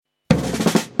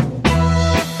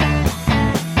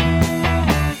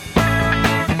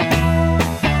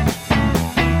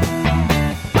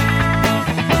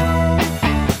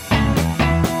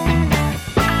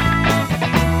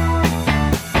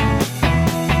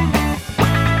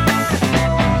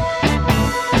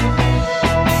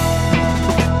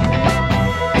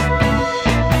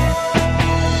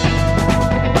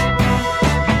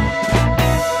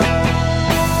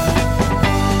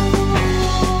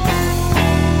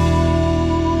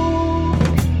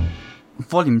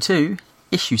Volume 2,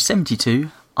 Issue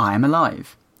 72, I Am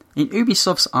Alive. In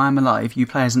Ubisoft's I Am Alive, you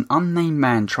play as an unnamed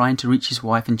man trying to reach his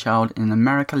wife and child in an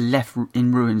America left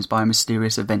in ruins by a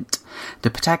mysterious event. The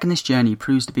protagonist's journey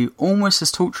proves to be almost as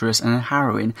torturous and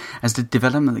harrowing as the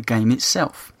development of the game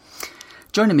itself.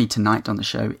 Joining me tonight on the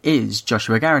show is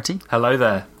Joshua Garrity. Hello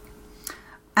there.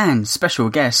 And special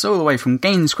guest all the way from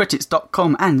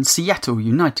GamesCritics.com and Seattle,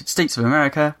 United States of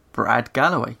America, Brad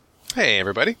Galloway. Hey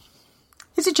everybody.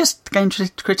 Is it just Game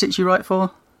Critics you write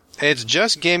for? It's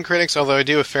just Game Critics, although I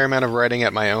do a fair amount of writing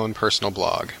at my own personal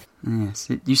blog. Yes,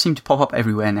 you seem to pop up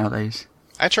everywhere nowadays.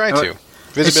 I try to.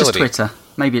 Visibility. It's just Twitter.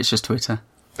 Maybe it's just Twitter.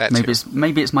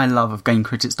 Maybe it's my love of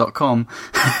GameCritics.com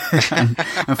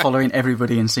and following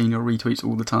everybody and seeing your retweets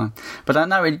all the time. But I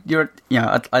know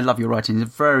I love your writing.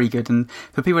 It's very good. And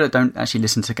for people that don't actually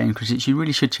listen to Game Critics, you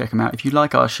really should check them out. If you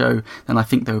like our show, then I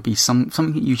think there would be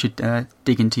something you should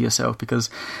dig into yourself, because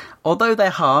although they're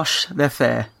harsh, they're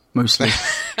fair mostly.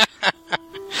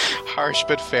 Harsh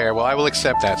but fair. Well, I will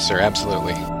accept that, sir.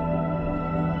 Absolutely.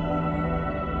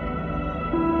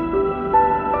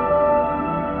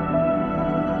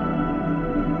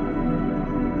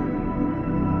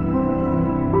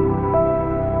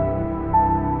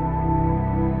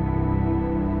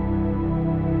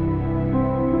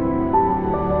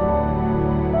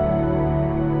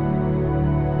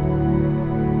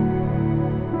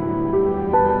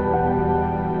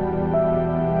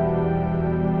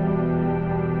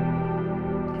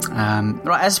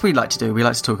 Right, as we like to do, we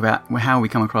like to talk about how we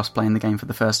come across playing the game for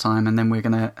the first time, and then we're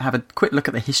going to have a quick look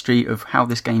at the history of how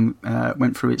this game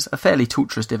went through its fairly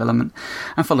torturous development,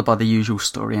 and followed by the usual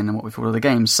story and then what we thought of the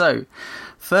game. So,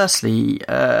 firstly,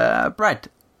 Brad,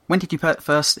 when did you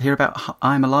first hear about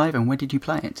I'm Alive, and when did you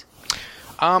play it?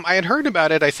 I had heard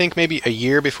about it, I think, maybe a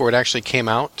year before it actually came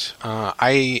out.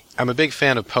 I'm a big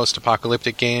fan of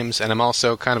post-apocalyptic games, and I'm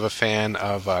also kind of a fan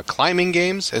of climbing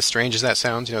games, as strange as that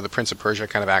sounds. You know, the Prince of Persia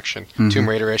kind of action, Tomb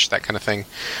Raider-ish, that kind of thing.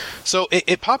 So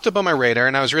it popped up on my radar,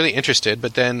 and I was really interested,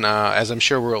 but then, as I'm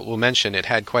sure we'll mention, it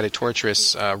had quite a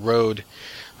torturous road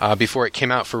before it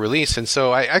came out for release, and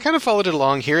so I kind of followed it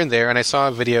along here and there, and I saw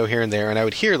a video here and there, and I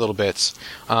would hear little bits,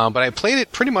 but I played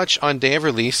it pretty much on day of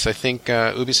release. I think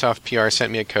Ubisoft PR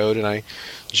sent me a code, and I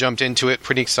jumped into it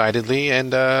pretty excitedly,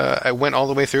 and I went all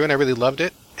the way through, and I really loved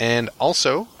it, and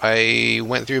also I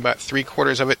went through about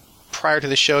 3/4 of it prior to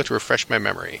the show to refresh my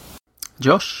memory.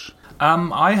 Josh?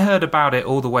 I heard about it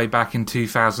all the way back in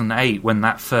 2008 when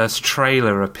that first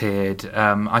trailer appeared.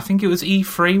 I think it was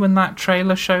E3 when that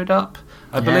trailer showed up,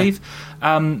 I believe.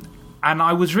 And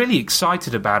I was really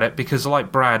excited about it because,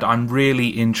 like Brad, I'm really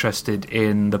interested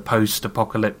in the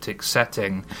post-apocalyptic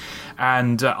setting.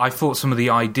 And I thought some of the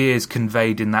ideas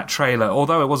conveyed in that trailer,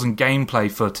 although it wasn't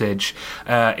gameplay footage,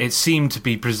 it seemed to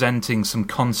be presenting some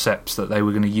concepts that they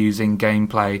were going to use in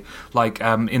gameplay. Like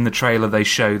in the trailer, they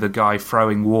show the guy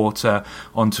throwing water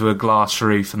onto a glass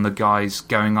roof and the guy's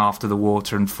going after the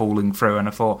water and falling through. And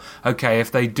I thought, okay,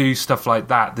 if they do stuff like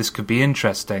that, this could be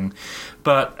interesting.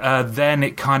 But then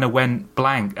it kind of went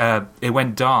blank. It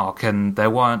went dark, and there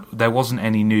wasn't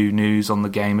any new news on the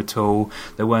game at all.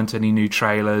 There weren't any new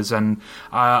trailers, and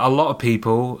a lot of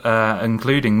people,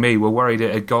 including me, were worried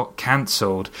it had got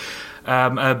cancelled.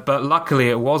 But luckily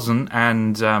it wasn't,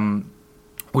 and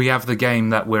we have the game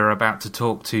that we're about to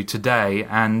talk to today,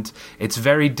 and it's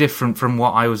very different from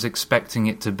what I was expecting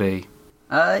it to be.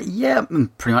 Yeah,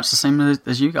 pretty much the same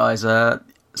as you guys.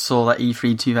 Saw that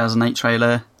E3 2008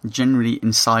 trailer, generally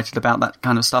excited about that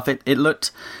kind of stuff. It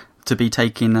looked to be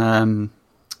taking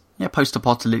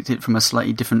post-apocalyptic from a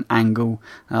slightly different angle.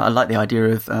 I like the idea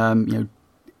of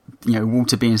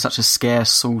water being such a scarce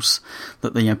source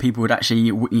that people would actually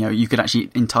you could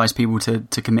actually entice people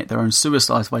to commit their own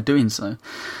suicides by doing so.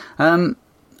 But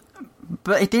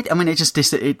it did. I mean, it just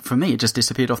for me, it just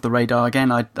disappeared off the radar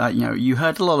again. You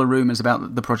heard a lot of rumours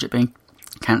about the project being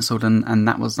cancelled, and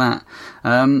that was that.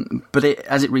 But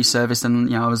as it resurfaced,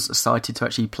 and I was excited to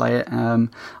actually play it.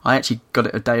 I actually got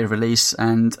it a day of release,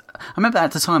 and I remember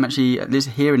at the time actually at least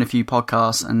hearing a few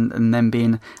podcasts and then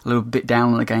being a little bit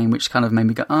down on the game, which kind of made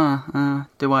me go,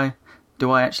 do I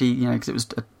actually, because it was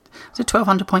a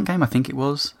 1,200 point game, I think it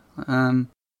was.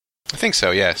 I think so,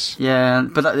 yes. Yeah,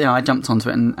 but I jumped onto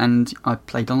it and I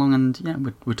played along,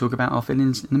 and we'll talk about our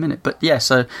feelings in a minute. But yeah,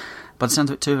 so by the sound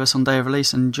of it, two of us on day of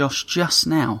release, and Josh just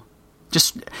now.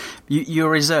 You're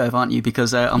a reserve, aren't you?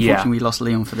 Because unfortunately we lost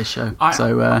Leon for this show.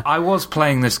 I was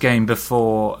playing this game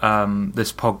before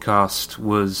this podcast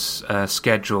was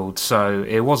scheduled, so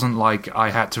it wasn't like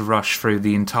I had to rush through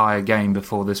the entire game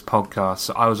before this podcast.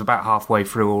 I was about halfway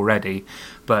through already,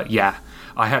 but yeah.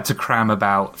 I had to cram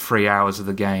about 3 hours of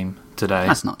the game today.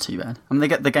 That's not too bad. I mean,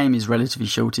 the game is relatively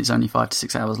short. It's only 5 to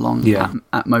 6 hours long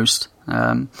at most.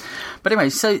 But anyway,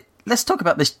 so let's talk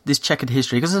about this checkered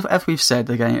history, because as we've said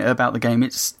about the game,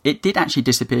 it did actually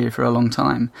disappear for a long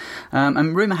time.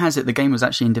 And rumour has it the game was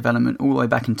actually in development all the way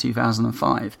back in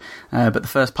 2005. But the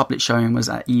first public showing was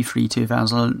at E3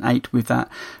 2008 with that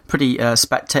pretty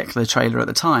spectacular trailer at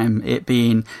the time, it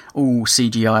being all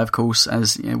CGI, of course,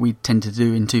 as we tend to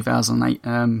do in 2008.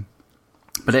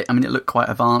 But it looked quite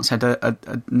advanced, had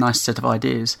a nice set of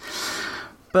ideas.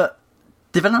 But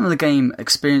development of the game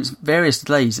experienced various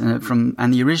delays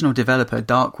and the original developer,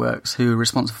 Darkworks, who were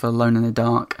responsible for Alone in the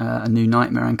Dark, A New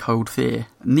Nightmare and Cold Fear,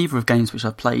 neither of games which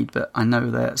I've played, but I know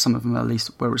that some of them at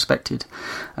least were respected,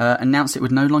 announced it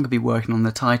would no longer be working on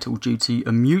the title due to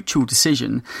a mutual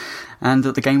decision, and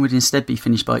that the game would instead be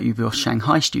finished by Ubisoft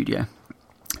Shanghai Studio.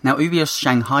 Now, Ubisoft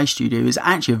Shanghai Studio is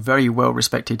actually a very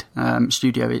well-respected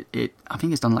studio. I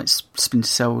think it's done like Splinter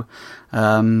Cell,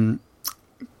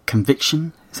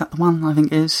 Conviction. Is that the one? I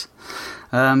think it is.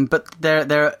 But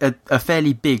they're a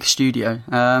fairly big studio.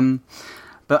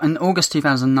 But in August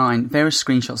 2009, various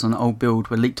screenshots on an old build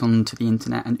were leaked onto the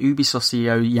internet, and Ubisoft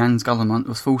CEO Jens Gallermont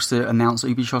was forced to announce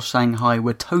Ubisoft Shanghai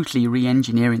were totally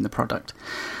re-engineering the product.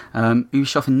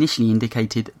 Ubisoft initially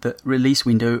indicated the release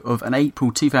window of an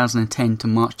April 2010 to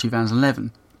March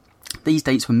 2011. These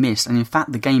dates were missed, and in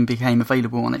fact the game became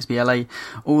available on XBLA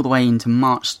all the way into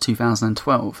March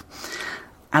 2012.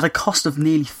 At a cost of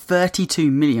nearly $32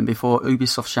 million before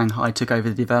Ubisoft Shanghai took over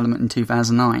the development in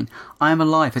 2009, I Am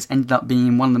Alive has ended up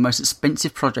being one of the most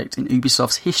expensive projects in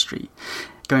Ubisoft's history,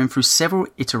 going through several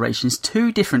iterations,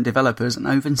 2 different developers, and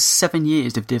over 7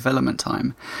 years of development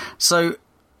time. So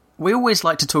we always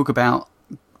like to talk about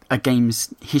a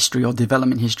game's history or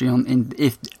development history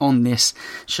on this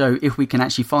show, if we can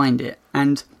actually find it.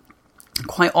 And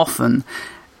quite often,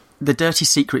 the dirty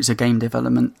secrets of game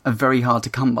development are very hard to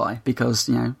come by, because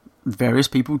various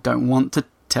people don't want to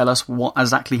tell us what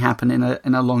exactly happened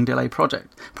in a long delay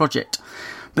project.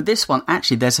 But this one,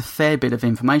 actually, there's a fair bit of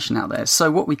information out there. So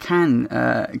what we can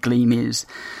glean is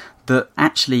that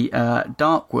actually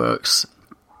Darkworks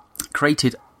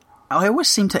created. We always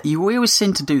seem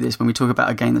to do this when we talk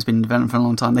about a game that's been in development for a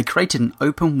long time. They created an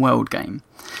open world game,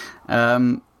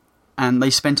 and they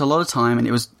spent a lot of time, and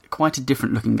it was quite a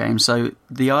different looking game. So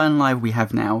the Iron Live we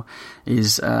have now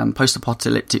is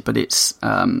post-apocalyptic, but it's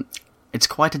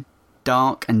quite a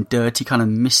dark and dirty, kind of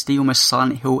misty, almost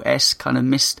Silent Hill-esque kind of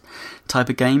mist type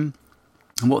of game.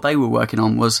 And what they were working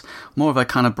on was more of a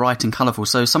kind of bright and colourful.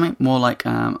 So something more like,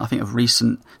 I think, a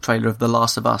recent trailer of The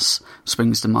Last of Us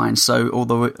springs to mind. So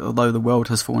although the world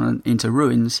has fallen into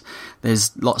ruins,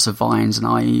 there's lots of vines and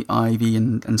ivy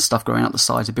and stuff growing out the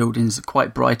sides of buildings,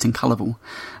 quite bright and colourful.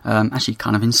 Actually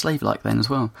kind of enslaved-like then as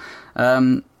well.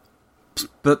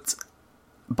 But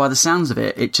by the sounds of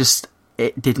it,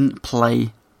 it didn't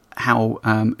play how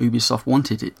Ubisoft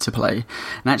wanted it to play,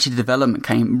 and actually the development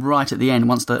came right at the end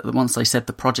once they said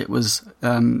the project was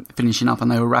finishing up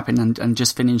and they were wrapping and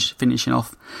just finishing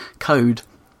off code.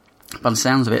 By the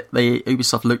sounds of it,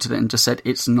 Ubisoft looked at it and just said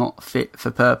it's not fit for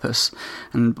purpose,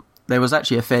 and there was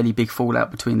actually a fairly big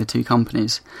fallout between the two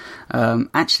companies.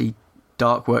 Actually,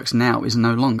 Darkworks now is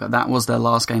no longer. That was their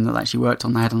last game that they actually worked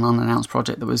on. They had an unannounced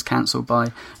project that was cancelled by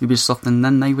Ubisoft, and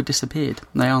then they were disappeared.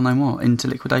 They are no more, into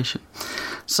liquidation.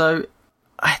 So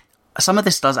some of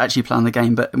this does actually play on the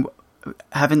game, but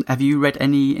have you read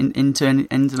any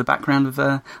into the background of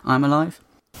I'm Alive?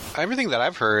 Everything that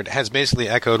I've heard has basically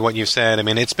echoed what you said. I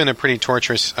mean, it's been a pretty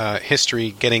torturous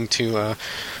history getting to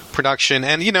production.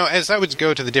 And, as I would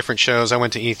go to the different shows, I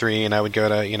went to E3 and I would go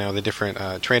to, the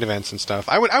different trade events and stuff.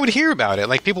 I would hear about it.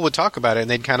 Like, people would talk about it and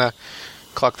they'd kind of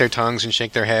cluck their tongues and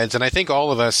shake their heads. And I think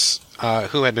all of us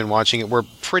who had been watching it were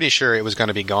pretty sure it was going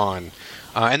to be gone.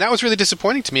 And that was really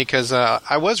disappointing to me because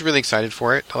I was really excited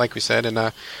for it, like we said.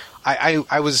 And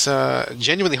I was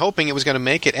genuinely hoping it was going to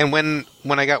make it. And when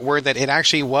I got word that it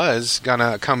actually was going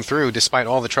to come through, despite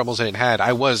all the troubles that it had,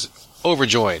 I was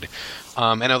overjoyed.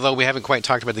 And although we haven't quite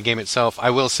talked about the game itself, I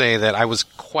will say that I was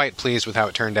quite pleased with how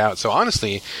it turned out. So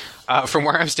honestly, from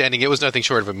where I'm standing, it was nothing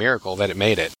short of a miracle that it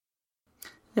made it.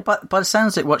 Yeah, but by the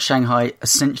sounds of it, what Shanghai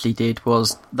essentially did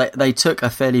was they took a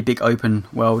fairly big open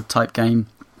world type game.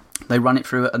 They run it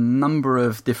through a number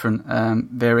of different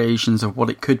variations of what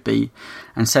it could be,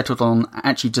 and settled on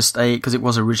actually just because it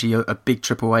was originally a big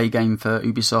AAA game for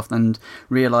Ubisoft, and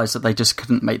realised that they just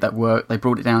couldn't make that work. They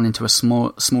brought it down into a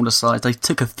smaller size. They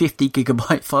took a 50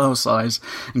 gigabyte file size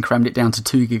and crammed it down to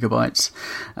 2 gigabytes.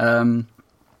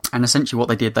 And essentially what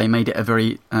they did, they made it a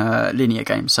very linear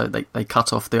game. So they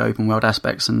cut off the open world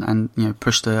aspects and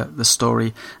pushed the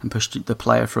story and pushed the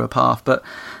player through a path. But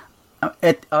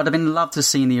I'd have been loved to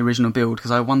see in the original build,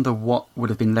 because I wonder what would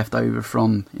have been left over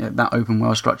from that open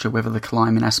world structure, whether the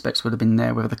climbing aspects would have been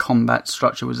there, whether the combat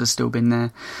structure would have still been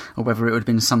there, or whether it would have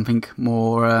been something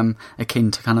more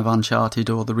akin to kind of Uncharted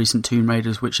or the recent Tomb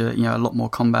Raiders, which are a lot more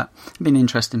combat. It'd been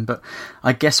interesting, but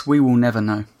I guess we will never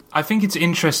know. I think it's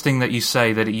interesting that you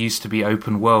say that it used to be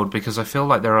open world, because I feel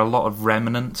like there are a lot of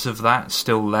remnants of that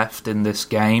still left in this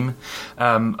game.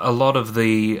 A lot of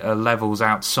the levels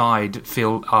outside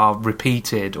are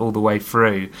repeated all the way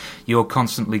through. You're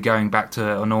constantly going back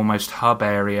to an almost hub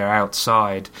area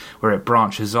outside where it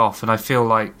branches off, and I feel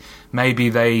like maybe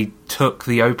they took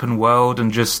the open world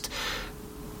and just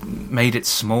made it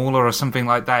smaller or something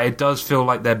like that. It does feel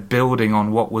like they're building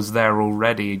on what was there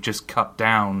already, just cut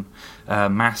down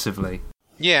massively.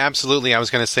 Yeah, absolutely. I was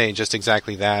going to say just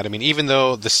exactly that. I mean, even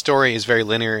though the story is very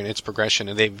linear in its progression,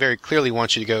 and they very clearly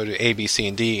want you to go to A, B, C,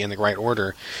 and D in the right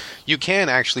order, you can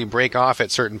actually break off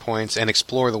at certain points and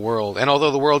explore the world. And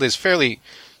although the world is fairly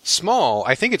small,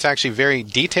 I think it's actually very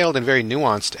detailed and very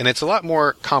nuanced, and it's a lot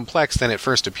more complex than it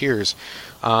first appears.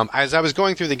 As I was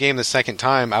going through the game the second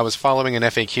time, I was following an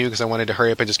FAQ because I wanted to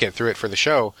hurry up and just get through it for the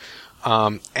show.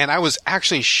 And I was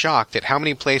actually shocked at how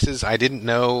many places I didn't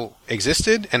know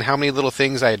existed and how many little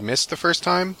things I had missed the first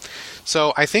time.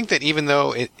 So I think that even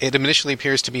though it initially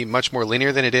appears to be much more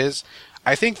linear than it is,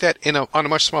 I think that on a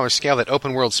much smaller scale, that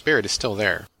open world spirit is still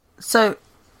there. So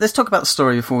let's talk about the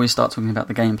story before we start talking about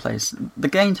the gameplay. The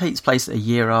game takes place a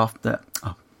year after...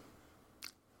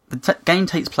 The game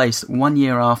takes place 1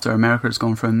 year after America has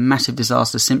gone through a massive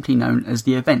disaster simply known as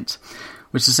the Event,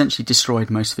 which essentially destroyed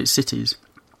most of its cities.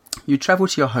 You travel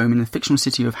to your home in the fictional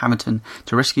city of Hamilton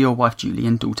to rescue your wife Julie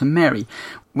and daughter Mary.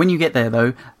 When you get there,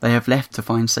 though, they have left to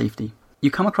find safety.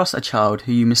 You come across a child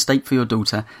who you mistake for your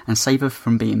daughter and save her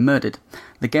from being murdered.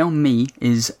 The girl Mee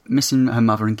is missing her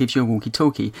mother and gives you a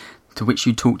walkie-talkie, to which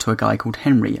you talk to a guy called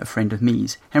Henry, a friend of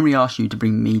Mee's. Henry asks you to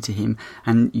bring Mee to him,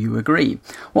 and you agree.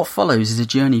 What follows is a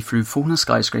journey through fallen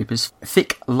skyscrapers,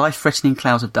 thick, life-threatening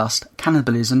clouds of dust,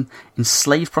 cannibalism,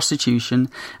 enslaved prostitution,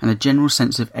 and a general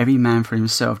sense of every man for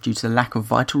himself due to the lack of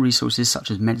vital resources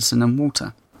such as medicine and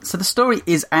water. So the story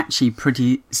is actually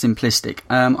pretty simplistic.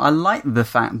 I like the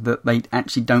fact that they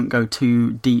actually don't go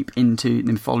too deep into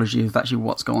the mythology of actually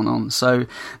what's going on. So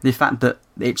the fact that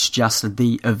it's just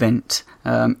the event,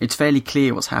 it's fairly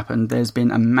clear what's happened. There's been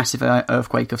a massive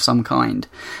earthquake of some kind,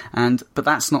 but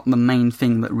that's not the main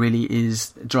thing that really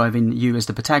is driving you as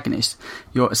the protagonist.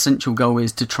 Your essential goal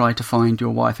is to try to find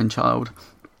your wife and child.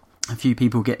 A few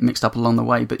people get mixed up along the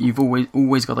way, but you've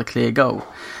always got a clear goal.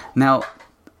 Now,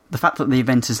 the fact that the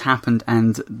event has happened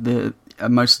and the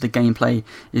most of the gameplay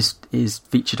is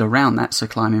featured around that, so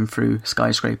climbing through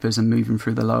skyscrapers and moving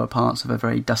through the lower parts of a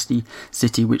very dusty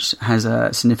city, which has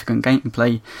significant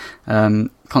gameplay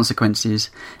consequences,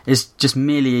 is just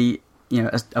merely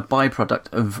a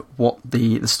byproduct of what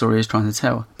the story is trying to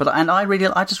tell.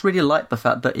 I just really like the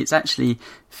fact that it's actually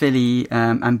fairly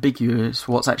ambiguous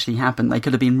what's actually happened. They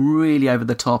could have been really over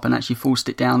the top and actually forced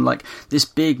it down like this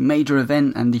big major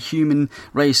event, and the human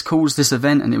race caused this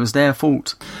event, and it was their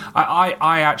fault.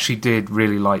 I actually did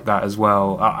really like that as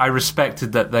well. I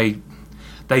respected that they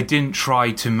didn't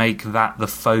try to make that the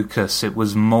focus. It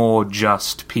was more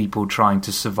just people trying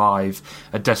to survive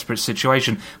a desperate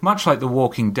situation. Much like The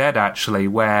Walking Dead, actually,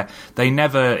 where they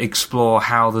never explore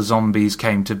how the zombies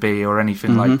came to be or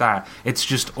anything like that. It's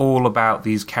just all about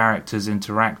these characters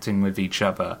interacting with each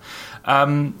other.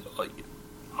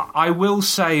 I will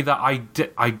say that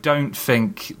I don't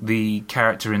think the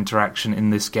character interaction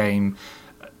in this game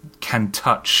can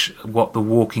touch what The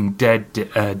Walking Dead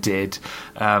did.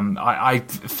 I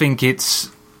think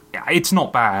it's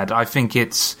not bad. I think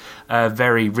it's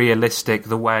very realistic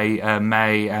the way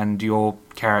May and your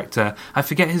character, I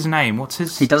forget his name. What's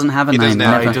his? He doesn't have a name.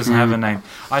 He doesn't have a name.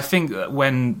 I think that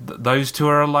when those two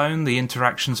are alone, the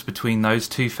interactions between those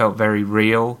two felt very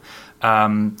real.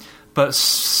 But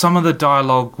some of the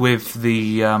dialogue with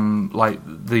the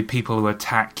the people who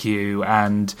attack you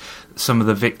and some of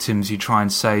the victims you try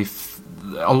and save,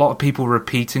 a lot of people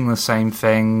repeating the same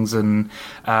things, and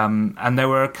there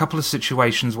were a couple of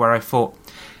situations where I thought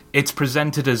it's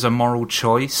presented as a moral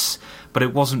choice, but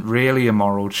it wasn't really a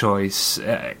moral choice.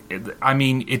 I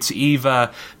mean, it's either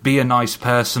be a nice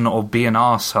person or be an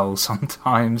arsehole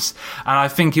sometimes. And I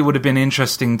think it would have been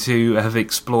interesting to have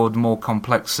explored more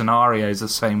complex scenarios the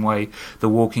same way The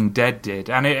Walking Dead did.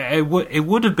 And it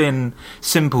would have been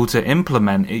simple to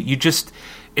implement.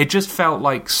 it just felt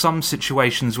like some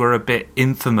situations were a bit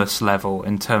Infamous level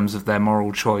in terms of their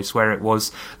moral choice, where it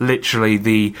was literally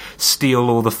the steal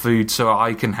all the food so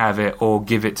I can have it or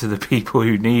give it to the people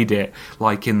who need it,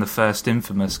 like in the first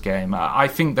Infamous game. I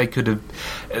think they could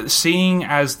have, seeing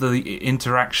as the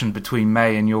interaction between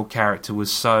May and your character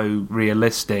was so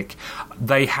realistic,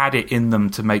 they had it in them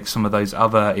to make some of those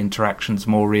other interactions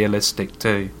more realistic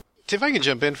too. If I could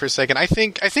jump in for a second, I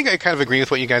think I kind of agree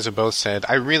with what you guys have both said.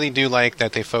 I really do like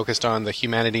that they focused on the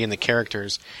humanity in the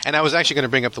characters. And I was actually going to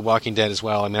bring up The Walking Dead as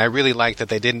well. I mean, I really like that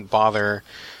they didn't bother,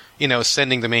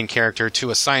 sending the main character to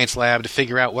a science lab to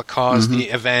figure out what caused the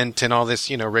event and all this,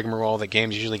 rigmarole that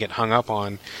games usually get hung up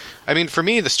on. I mean, for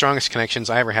me, the strongest connections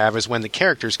I ever have is when the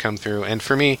characters come through. And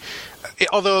for me,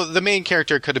 although the main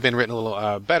character could have been written a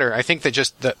little better, I think that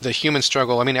just the human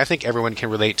struggle, I mean, I think everyone can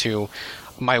relate to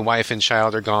my wife and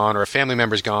child are gone, or a family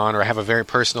member's gone, or I have a very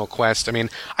personal quest. I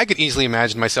mean, I could easily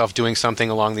imagine myself doing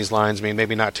something along these lines. I mean,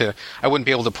 maybe I wouldn't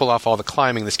be able to pull off all the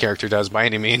climbing this character does by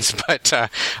any means, but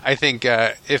I think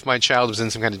if my child was in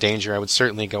some kind of danger, I would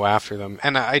certainly go after them.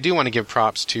 And I do want to give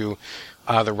props to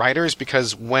the writers,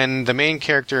 because when the main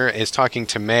character is talking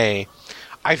to May,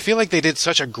 I feel like they did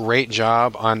such a great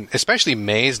job on, especially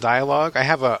May's dialogue. I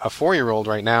have a 4-year-old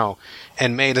right now,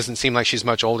 and May doesn't seem like she's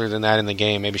much older than that in the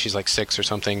game. Maybe she's like 6 or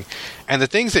something. And the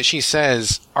things that she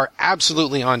says are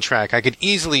absolutely on track. I could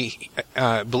easily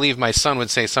believe my son would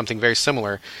say something very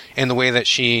similar in the way that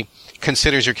she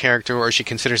considers your character, or she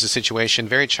considers the situation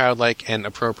very childlike and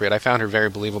appropriate. I found her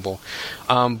very believable.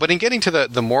 But in getting to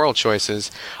the moral choices,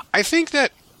 I think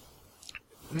that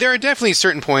there are definitely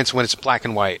certain points when it's black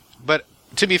and white. But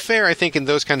to be fair, I think in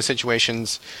those kind of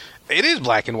situations, it is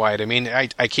black and white. I mean,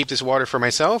 I keep this water for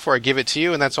myself, or I give it to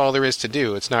you, and that's all there is to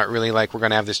do. It's not really like we're going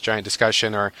to have this giant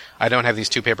discussion, or I don't have these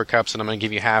 2 paper cups and I'm going to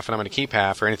give you half and I'm going to keep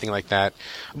half, or anything like that.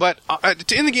 But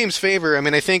in the game's favor, I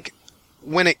mean, I think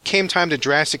when it came time to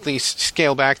drastically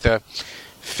scale back the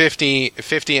 50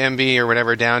 MB or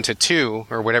whatever down to 2,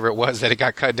 or whatever it was that it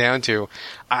got cut down to,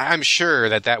 I'm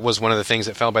sure that was one of the things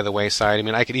that fell by the wayside. I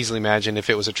mean, I could easily imagine if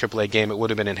it was a AAA game, it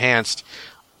would have been enhanced.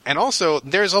 And also,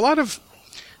 there's a lot of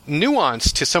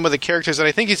nuance to some of the characters that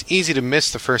I think is easy to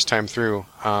miss the first time through.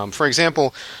 For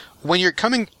example, when you're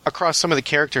coming across some of the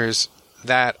characters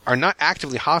that are not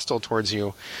actively hostile towards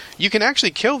you, you can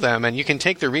actually kill them and you can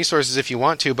take their resources if you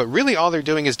want to, but really all they're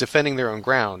doing is defending their own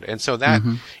ground. And so that,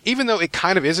 even though it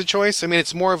kind of is a choice, I mean,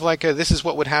 it's more of like this is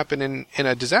what would happen in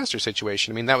a disaster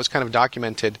situation. I mean, that was kind of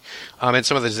documented in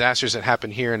some of the disasters that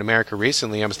happened here in America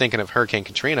recently. I was thinking of Hurricane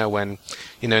Katrina when,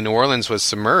 New Orleans was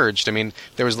submerged. I mean,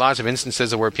 there was lots of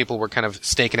instances where people were kind of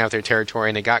staking out their territory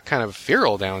and it got kind of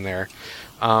feral down there.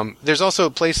 There's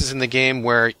also places in the game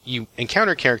where you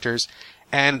encounter characters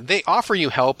and they offer you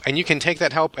help, and you can take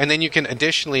that help, and then you can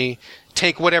additionally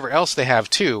take whatever else they have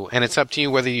too, and it's up to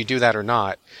you whether you do that or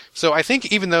not. So I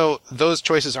think even though those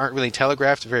choices aren't really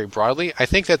telegraphed very broadly, I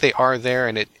think that they are there,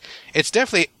 and it's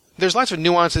definitely, there's lots of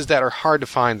nuances that are hard to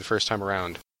find the first time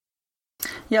around.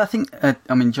 Yeah, I think,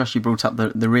 Josh, you brought up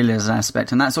the realism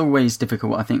aspect, and that's always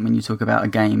difficult, I think, when you talk about a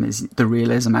game, is the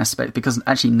realism aspect, because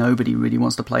actually nobody really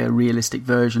wants to play a realistic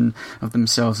version of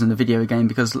themselves in the video game,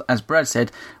 because, as Brad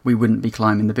said, we wouldn't be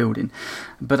climbing the building.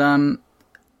 But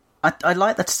I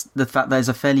like the fact there's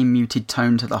a fairly muted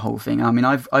tone to the whole thing. I mean,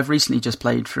 I've recently just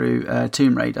played through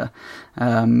Tomb Raider,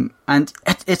 and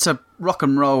it's a rock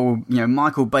and roll,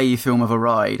 Michael Bay film of a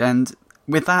ride, and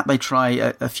with that, they try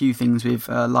a few things with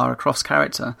Lara Croft's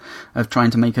character, of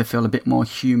trying to make her feel a bit more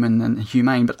human and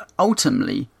humane, but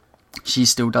ultimately she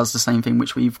still does the same thing,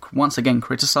 which we've once again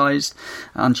criticised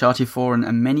Uncharted 4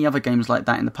 and many other games like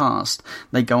that in the past.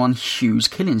 They go on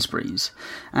huge killing sprees,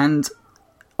 and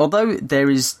although there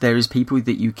is people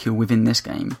that you kill within this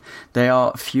game, they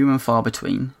are few and far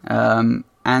between.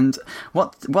 And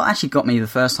what actually got me the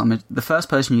first time, the first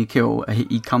person you kill,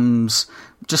 he comes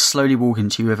just slowly walking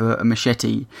to you with a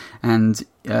machete, and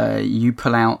you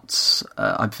pull out,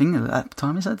 I think at that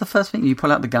time, is that the first thing? You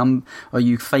pull out the gun, or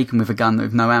you fake him with a gun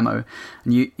with no ammo,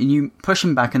 and you push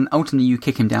him back, and ultimately you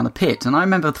kick him down a pit. And I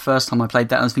remember the first time I played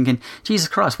that, I was thinking, Jesus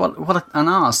Christ, what an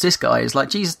arse this guy is. Like,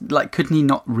 Jesus, like, couldn't he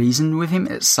not reason with him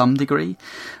at some degree?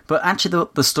 But actually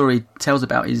the story tells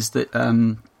about is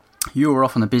that you were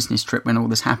off on a business trip when all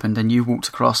this happened, and you walked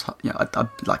across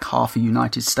like half the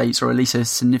United States, or at least a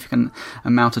significant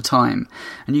amount of time,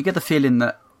 and you get the feeling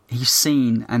that he's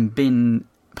seen and been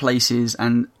places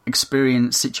and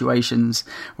experienced situations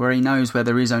where he knows where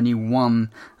there is only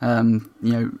one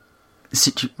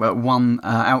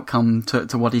outcome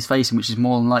to what he's facing, which is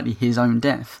more than likely his own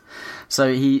death. So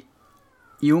you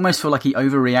almost feel like he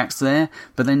overreacts there,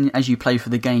 but then as you play for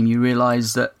the game, you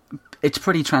realise that it's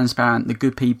pretty transparent. The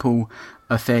good people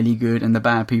are fairly good, and the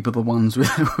bad people are the ones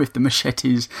with the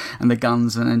machetes and the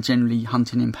guns, and generally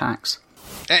hunting in packs.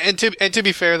 And to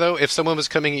be fair, though, if someone was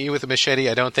coming at you with a machete,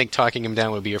 I don't think talking him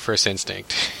down would be your first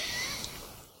instinct.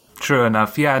 True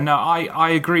enough. Yeah, no, I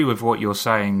agree with what you're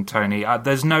saying, Tony.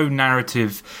 There's no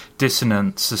narrative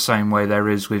dissonance the same way there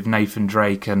is with Nathan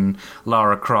Drake and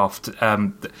Lara Croft.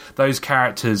 Those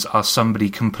characters are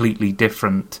somebody completely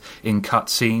different in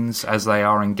cutscenes as they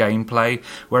are in gameplay,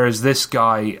 whereas this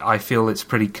guy, I feel it's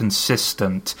pretty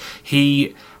consistent.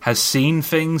 He has seen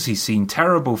things, he's seen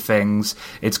terrible things.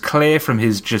 It's clear from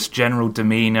his just general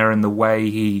demeanour and the way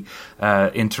he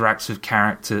interacts with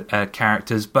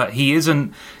characters, but he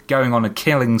isn't going on a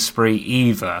killing spree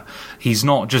either. He's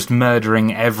not just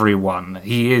murdering everyone.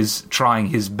 He is trying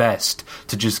his best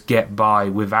to just get by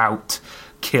without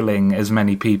killing as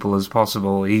many people as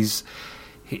possible.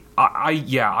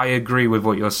 I agree with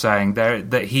what you're saying there,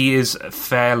 that he is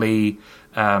fairly...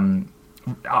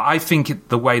 I think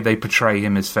the way they portray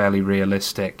him is fairly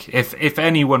realistic. If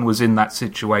anyone was in that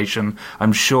situation,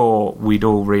 I'm sure we'd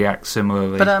all react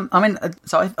similarly. But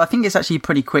I think it's actually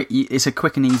pretty quick. It's a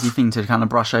quick and easy thing to kind of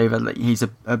brush over that he's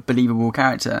a believable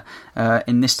character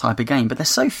in this type of game. But there's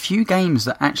so few games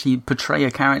that actually portray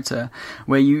a character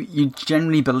where you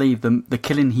generally believe the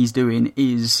killing he's doing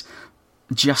is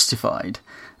justified.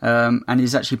 And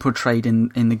is actually portrayed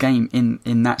in the game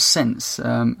in that sense.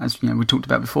 As you know, we talked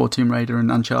about before, Tomb Raider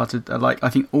and Uncharted, I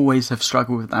think always have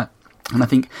struggled with that. And I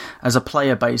think as a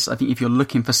player base, I think if you're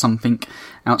looking for something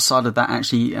outside of that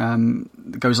actually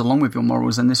goes along with your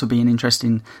morals, then this would be an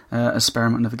interesting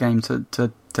experiment of the game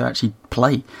to actually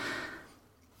play.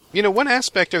 You know, one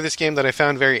aspect of this game that I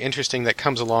found very interesting that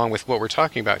comes along with what we're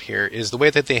talking about here is the way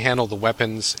that they handle the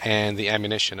weapons and the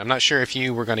ammunition. I'm not sure if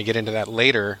you were going to get into that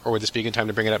later, or would this be a good time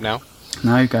to bring it up now?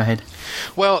 No, go ahead.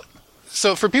 Well,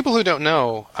 so for people who don't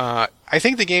know, I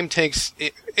think the game takes...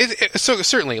 So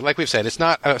certainly, like we've said, it's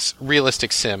not a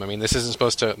realistic sim. I mean, this isn't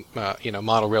supposed to,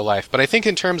 model real life. But I think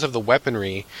in terms of the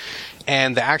weaponry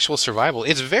and the actual survival,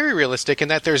 it's very realistic in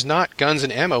that there's not guns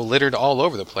and ammo littered all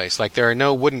over the place. Like, there are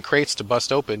no wooden crates to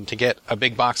bust open to get a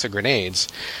big box of grenades.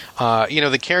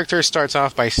 The character starts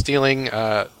off by stealing,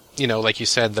 like you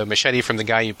said, the machete from the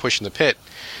guy you push in the pit.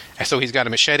 So he's got a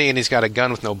machete and he's got a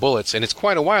gun with no bullets. And it's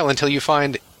quite a while until you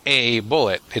find a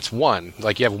bullet. It's one.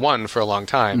 Like, you have one for a long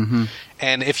time. Mm-hmm.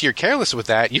 And if you're careless with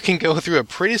that, you can go through a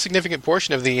pretty significant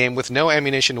portion of the game with no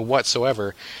ammunition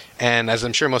whatsoever. And as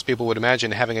I'm sure most people would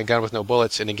imagine, having a gun with no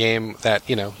bullets in a game that,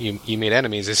 you meet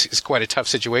enemies is quite a tough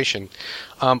situation.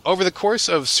 Over the course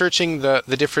of searching the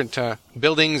different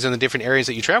buildings and the different areas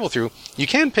that you travel through, you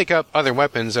can pick up other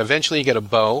weapons. Eventually you get a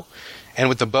bow. And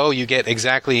with the bow, you get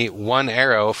exactly one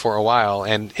arrow for a while.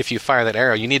 And if you fire that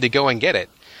arrow, you need to go and get it.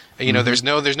 Mm-hmm.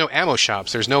 There's no ammo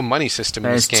shops. There's no money system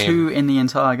in this game. There's 2 in the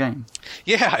entire game.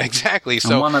 Yeah, exactly.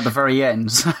 And one at the very end.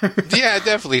 Yeah,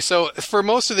 definitely. So for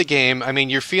most of the game, I mean,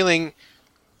 you're feeling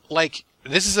like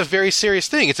this is a very serious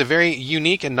thing. It's a very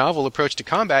unique and novel approach to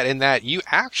combat in that you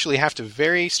actually have to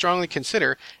very strongly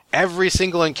consider every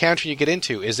single encounter you get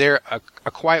into. Is there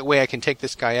a quiet way I can take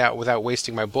this guy out without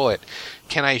wasting my bullet?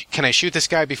 Can I shoot this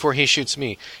guy before he shoots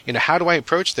me? How do I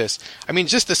approach this? I mean,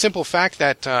 just the simple fact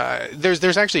that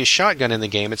there's actually a shotgun in the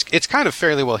game. It's kind of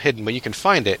fairly well hidden, but you can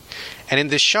find it. And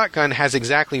this shotgun has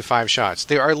exactly 5 shots.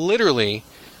 There are literally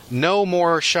no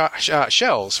more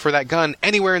shells for that gun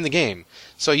anywhere in the game.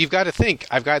 So you've got to think,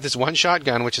 I've got this one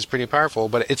shotgun, which is pretty powerful,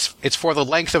 but it's for the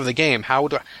length of the game. How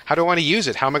do I want to use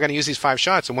it? How am I going to use these 5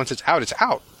 shots? And once it's out, it's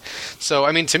out. So,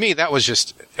 I mean, to me, that was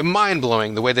just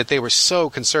mind-blowing, the way that they were so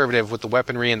conservative with the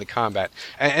weaponry and the combat.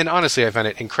 And honestly, I found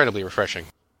it incredibly refreshing.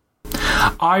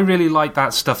 I really like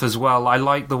that stuff as well. I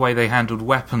like the way they handled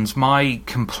weapons. My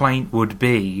complaint would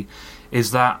be is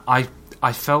that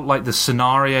I felt like the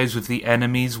scenarios with the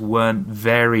enemies weren't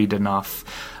varied enough.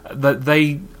 That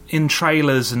they, in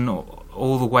trailers and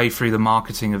all the way through the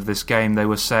marketing of this game, they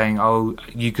were saying,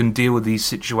 you can deal with these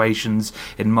situations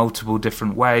in multiple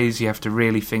different ways. You have to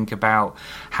really think about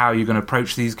how you're going to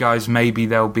approach these guys. Maybe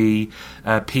they'll be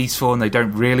peaceful and they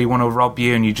don't really want to rob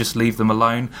you and you just leave them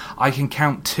alone. I can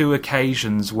count 2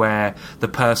 occasions where the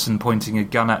person pointing a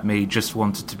gun at me just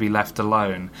wanted to be left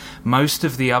alone. Most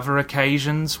of the other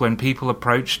occasions, when people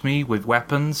approached me with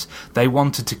weapons, they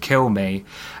wanted to kill me.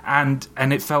 And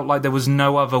it felt like there was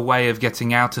no other way of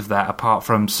getting out of that apart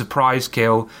from surprise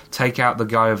kill, take out the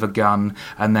guy with a gun,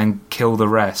 and then kill the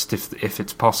rest if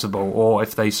it's possible, or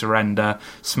if they surrender,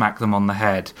 smack them on the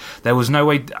head. There was no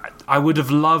way. I would have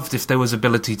loved if there was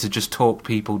ability to just talk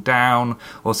people down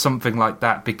or something like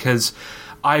that, because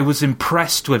I was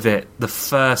impressed with it the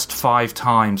first 5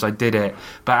 times I did it,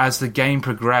 but as the game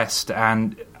progressed,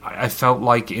 and I felt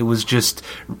like it was just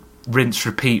rinse,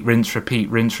 repeat, rinse, repeat,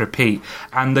 rinse, repeat.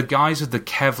 And the guys with the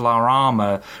Kevlar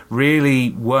armor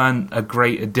really weren't a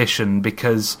great addition,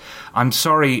 because I'm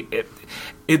sorry,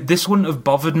 this wouldn't have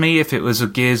bothered me if it was a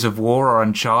Gears of War or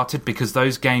Uncharted, because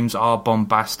those games are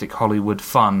bombastic Hollywood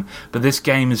fun. But this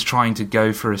game is trying to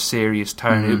go for a serious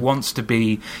tone. It wants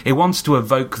to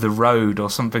evoke The Road or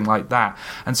something like that.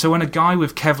 And so when a guy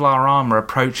with Kevlar armor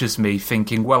approaches me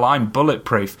thinking, well, I'm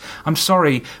bulletproof, I'm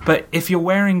sorry, but if you're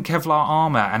wearing Kevlar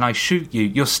armor and I shoot you,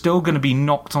 you're still going to be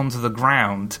knocked onto the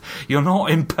ground. You're not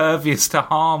impervious to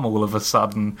harm all of a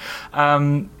sudden.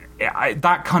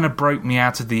 That kind of broke me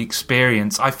out of the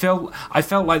experience. I felt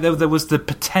like there was the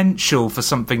potential for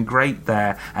something great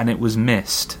there, and it was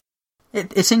missed.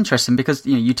 It's interesting because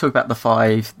you talk about the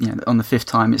 5. On the 5th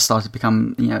time, it started to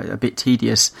become a bit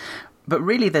tedious. But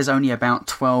really, there's only about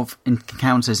 12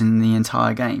 encounters in the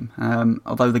entire game.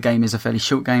 Although the game is a fairly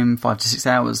short game, 5 to 6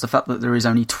 hours, the fact that there is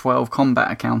only 12 combat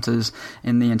encounters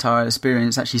in the entire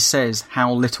experience actually says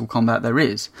how little combat there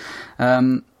is.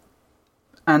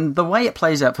 And the way it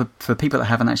plays out for people that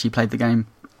haven't actually played the game,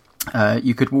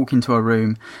 you could walk into a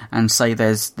room and say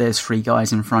there's 3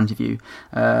 guys in front of you.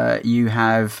 You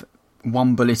have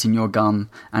 1 bullet in your gun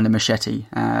and a machete.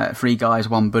 3 guys,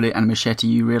 1 bullet and a machete.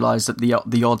 You realise that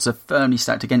the odds are firmly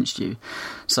stacked against you.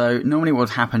 So normally what would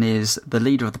happen is the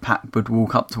leader of the pack would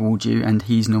walk up towards you, and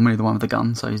he's normally the one with the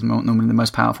gun, so he's normally the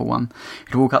most powerful one.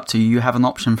 He'd walk up to you. You have an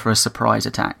option for a surprise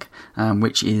attack,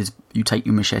 which is you take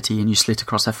your machete and you slit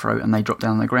across their throat and they drop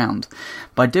down on the ground.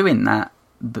 By doing that,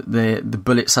 the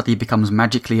bullet suddenly becomes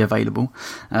magically available,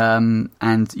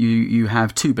 and you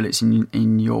have 2 bullets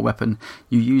in your weapon.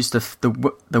 You use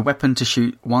the weapon to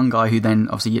shoot 1 guy, who then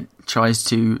obviously tries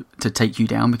to take you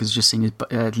down because you've just seen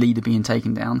his leader being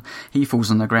taken down. He falls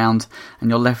on the ground, and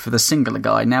you're left with a singular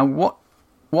guy. Now,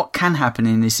 what can happen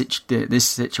in this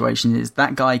situation is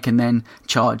that guy can then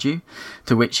charge you,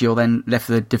 to which you're then left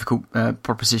with a difficult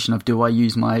proposition of, do I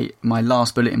use my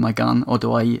last bullet in my gun, or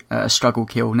do I struggle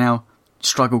kill? Now,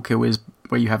 struggle kill is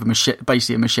where you have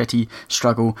basically a machete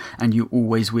struggle, and you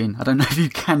always win. I don't know if you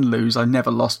can lose. I've never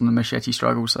lost on a machete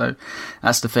struggle, so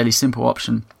that's the fairly simple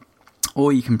option.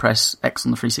 Or you can press X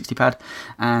on the 360 pad,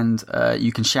 and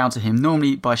you can shout at him.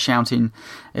 Normally, by shouting,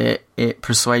 it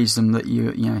persuades them that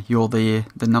you're the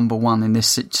number one in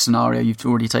this scenario. You've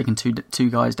already taken two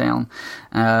guys down,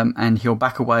 and he'll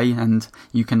back away, and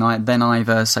you can then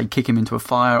either say kick him into a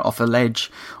fire off a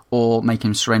ledge, or make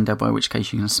him surrender, by which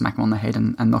case you can smack him on the head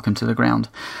and knock him to the ground.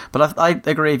 But I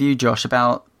agree with you, Josh,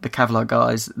 about the Kevlar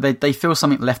guys. They feel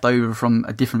something left over from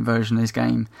a different version of this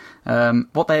game. I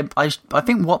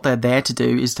think what they're there to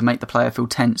do is to make the player feel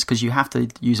tense, because you have to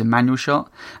use a manual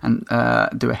shot and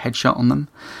do a headshot on them.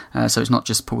 So it's not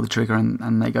just pull the trigger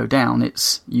and they go down.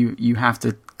 It's you have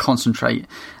to concentrate,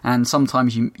 and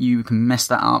sometimes you can mess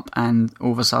that up, and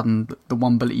all of a sudden the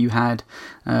 1 bullet you had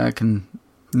can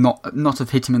not have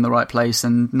hit him in the right place,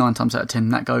 and 9 times out of 10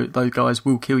 those guys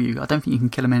will kill you. I don't think you can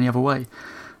kill them any other way.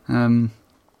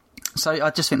 So I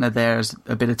just think they're there as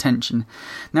a bit of tension.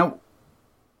 Now,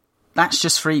 that's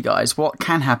just 3 guys. What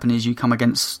can happen is you come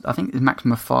against, I think, the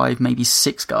maximum of 5, maybe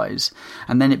 6 guys,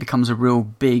 and then it becomes a real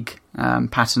big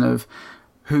pattern of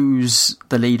who's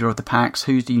the leader of the packs,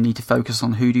 who do you need to focus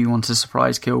on, who do you want to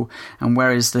surprise kill, and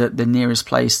where is the nearest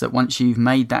place that once you've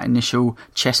made that initial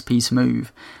chess piece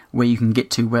move, where you can get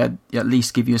to, where you at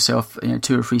least give yourself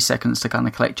 2 or 3 seconds to kind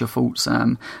of collect your thoughts.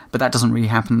 But that doesn't really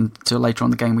happen till later on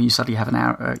in the game, where you suddenly have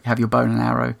have your bow and an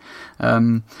arrow.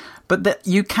 But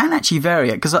you can actually vary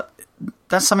it, because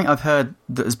that's something I've heard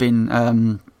that has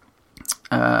been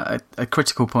a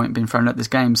critical point being thrown at this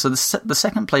game. So the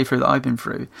second playthrough that I've been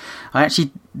through, I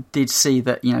actually did see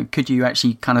that, could you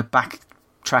actually kind of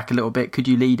backtrack a little bit? Could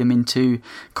you lead them into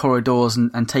corridors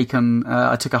and take them?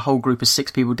 I took a whole group of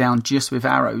 6 people down just with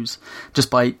arrows, just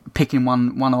by picking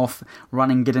one off,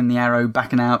 running, getting the arrow,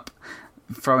 backing up,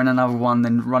 throwing another one,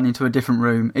 then run into a different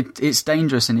room. It's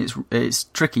dangerous and it's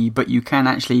tricky, but you can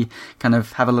actually kind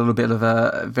of have a little bit of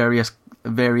a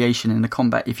variation in the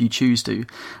combat if you choose to.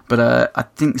 But I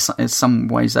think in some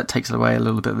ways that takes away a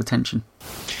little bit of the tension.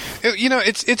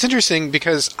 It's interesting,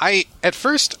 because at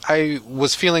first I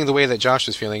was feeling the way that Josh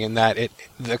was feeling, in that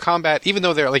the combat, even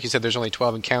though like you said, there's only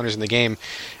 12 encounters in the game,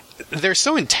 they're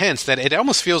so intense that it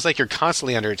almost feels like you're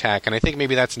constantly under attack. And I think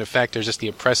maybe that's an effect of just the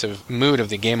oppressive mood of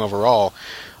the game overall.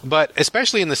 But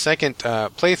especially in the second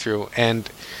playthrough, and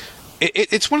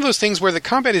it's one of those things where the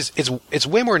combat is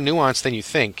way more nuanced than you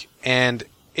think. And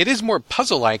it is more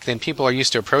puzzle-like than people are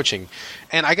used to approaching.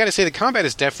 And I got to say, the combat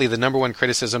is definitely the number one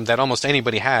criticism that almost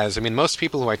anybody has. I mean, most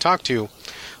people who I talk to,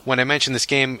 when I mention this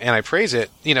game and I praise it,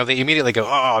 they immediately go,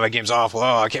 "Oh, that game's awful.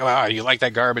 Oh, I can't, wow, you like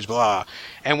that garbage, blah."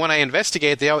 And when I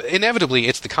investigate, inevitably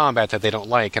it's the combat that they don't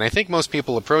like. And I think most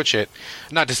people approach it,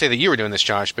 not to say that you were doing this,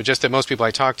 Josh, but just that most people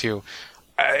I talk to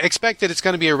expect that it's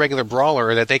going to be a regular brawler,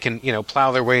 or that they can,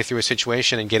 plow their way through a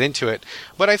situation and get into it.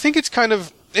 But I think it's kind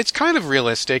of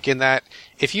realistic in that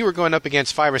if you were going up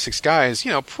against 5 or 6 guys,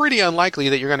 pretty unlikely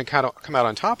that you're going to come out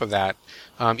on top of that,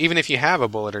 even if you have a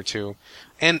bullet or two.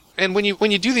 And when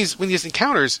you do these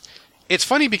encounters, it's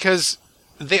funny because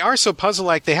they are so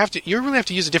puzzle-like. You really have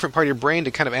to use a different part of your brain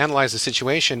to kind of analyze the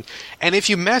situation. And if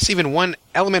you mess even one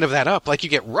element of that up, like, you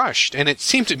get rushed. And it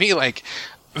seemed to me like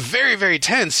very, very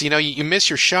tense. You miss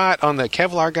your shot on the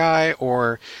Kevlar guy,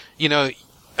 or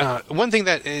one thing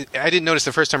that I didn't notice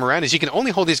the first time around is you can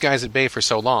only hold these guys at bay for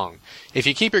so long. If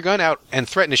you keep your gun out and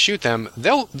threaten to shoot them,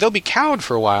 they'll be cowed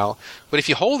for a while. But if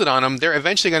you hold it on them, they're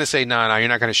eventually going to say, no, you're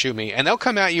not going to shoot me. And they'll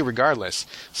come at you regardless.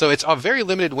 So it's a very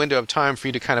limited window of time for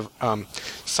you to kind of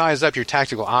size up your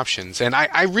tactical options. And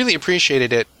I really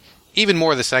appreciated it even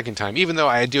more the second time, even though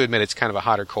I do admit it's kind of a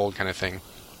hot or cold kind of thing.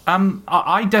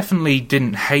 I definitely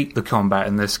didn't hate the combat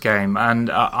in this game, and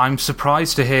I'm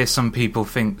surprised to hear some people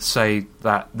say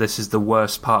that this is the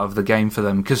worst part of the game for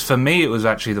them, because for me it was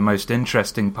actually the most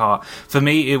interesting part. For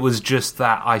me, it was just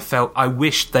that I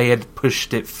wished they had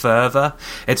pushed it further.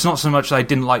 It's not so much that I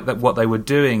didn't like what they were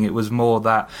doing, it was more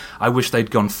that I wish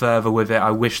they'd gone further with it.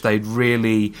 I wish they'd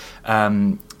really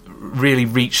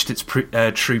reached its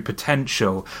true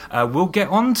potential. We'll get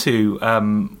on to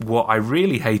what I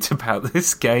really hate about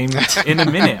this game in a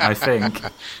minute, I think.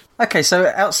 Okay,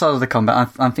 so outside of the combat,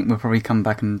 I think we'll probably come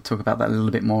back and talk about that a little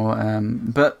bit more.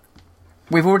 But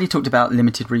we've already talked about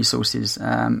limited resources,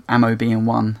 ammo being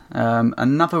one.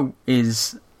 Another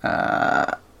is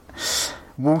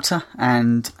water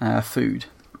and food.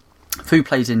 Food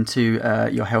plays into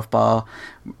your health bar.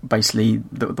 Basically,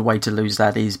 the way to lose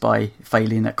that is by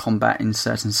failing at combat in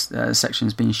certain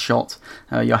sections, being shot.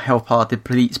 Your health bar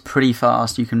depletes pretty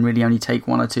fast. You can really only take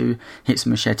 1 or 2 hits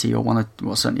of machete, or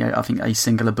certainly I think a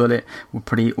singular bullet will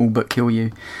pretty all but kill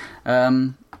you.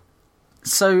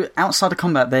 So outside of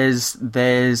combat,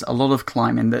 there's a lot of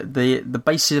climbing. The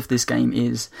basis of this game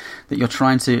is that you're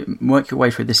trying to work your way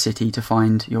through the city to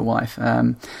find your wife.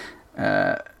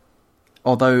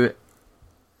 Although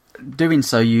doing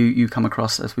so, you come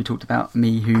across, as we talked about,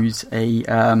 me, who's a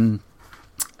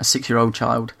 6-year-old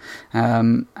child,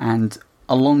 and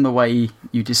along the way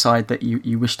you decide that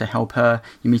you wish to help her.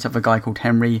 You meet up with a guy called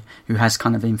Henry who has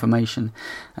kind of information,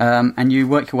 and you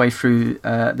work your way through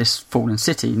this fallen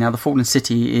city. Now, the fallen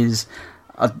city is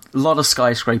a lot of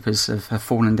skyscrapers have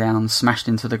fallen down, smashed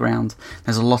into the ground.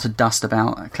 There's a lot of dust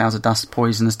about, clouds of dust,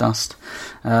 poisonous dust,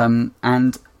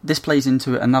 and this plays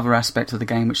into another aspect of the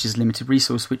game, which is limited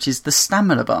resource, which is the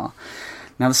stamina bar.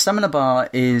 Now, the stamina bar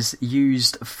is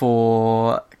used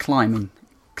for climbing.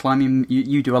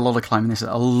 You do a lot of climbing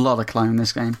in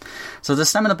this game. So the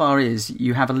stamina bar is,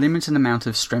 you have a limited amount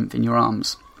of strength in your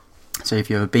arms. So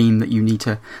if you have a beam that you need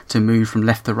to move from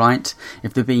left to right,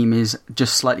 if the beam is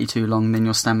just slightly too long, then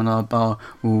your stamina bar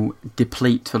will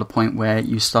deplete to the point where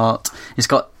you start...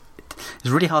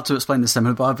 It's really hard to explain the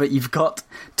stamina bar, but you've got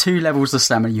 2 levels of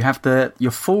stamina. You have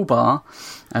your full bar,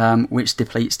 which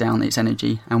depletes down its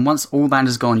energy, and once all that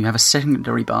is gone, you have a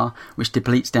secondary bar, which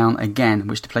depletes down again,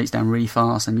 which depletes down really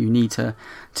fast, and you need to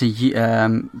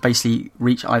basically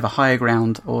reach either higher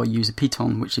ground or use a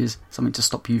piton, which is something to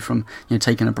stop you from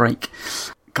taking a break.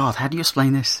 God, how do you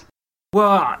explain this?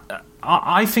 Well,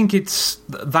 I think it's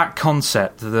that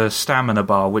concept, the stamina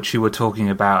bar, which you were talking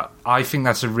about. I think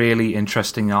that's a really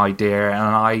interesting idea,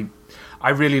 and I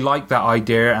really like that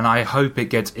idea, and I hope it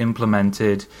gets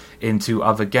implemented into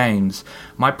other games.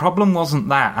 My problem wasn't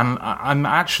that, and I'm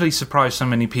actually surprised so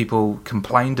many people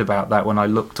complained about that when I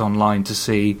looked online to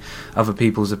see other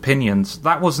people's opinions.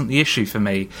 That wasn't the issue for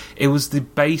me. It was the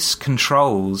base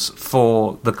controls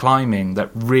for the climbing that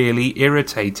really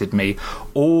irritated me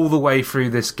all the way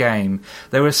through this game.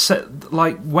 There was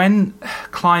when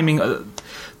climbing...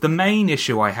 The main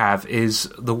issue I have is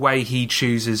the way he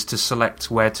chooses to select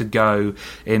where to go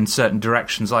in certain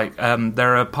directions.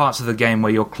 There are parts of the game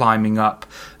where you're climbing up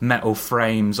metal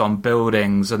frames on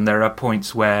buildings, and there are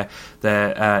points where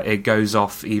it goes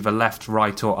off either left,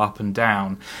 right, or up and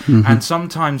down. Mm-hmm. And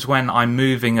sometimes when I'm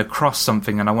moving across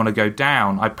something and I want to go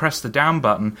down, I press the down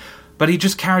button, but he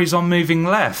just carries on moving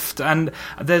left. And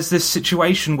there's this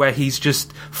situation where he's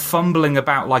just fumbling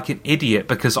about like an idiot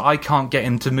because I can't get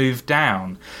him to move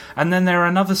down. And then there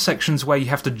are other sections where you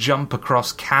have to jump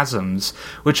across chasms,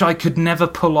 which I could never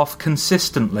pull off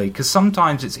consistently, because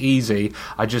sometimes it's easy.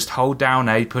 I just hold down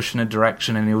A, push in a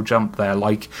direction, and he'll jump there,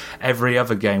 like every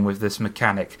other game with this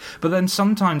mechanic. But then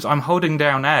sometimes I'm holding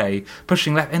down A,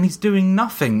 pushing left, and he's doing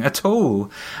nothing at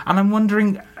all. And I'm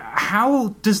wondering,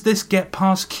 how does this get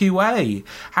past QA?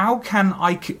 How can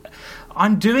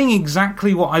I'm doing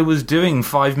exactly what I was doing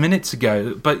 5 minutes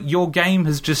ago, but your game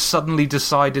has just suddenly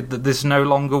decided that this no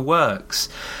longer works.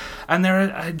 And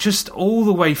there are just all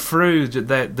the way through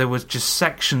there was just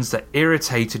sections that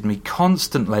irritated me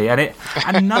constantly,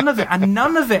 and none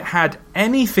of it had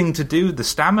anything to do with the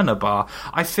stamina bar.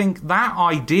 I think that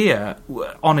idea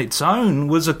on its own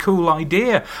was a cool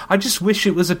idea. I just wish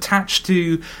it was attached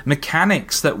to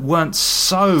mechanics that weren't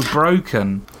so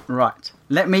broken. Right.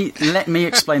 Let me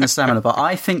explain the stamina bar.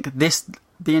 I think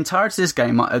the entirety of this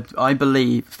game, I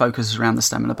believe, focuses around the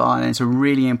stamina bar, and it's a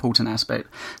really important aspect.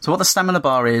 So what the stamina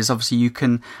bar is, obviously you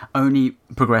can only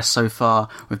progress so far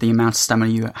with the amount of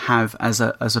stamina you have as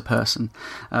a person.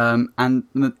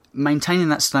 And maintaining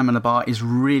that stamina bar is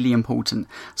really important.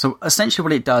 So essentially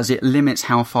what it does, it limits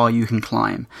how far you can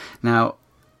climb. Now,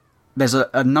 there's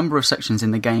a number of sections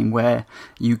in the game where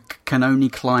you can only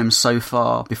climb so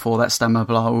far before that stamina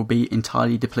bar will be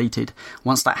entirely depleted.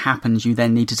 Once that happens, you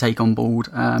then need to take on board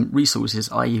resources,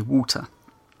 i.e. water.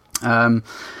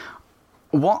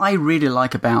 What I really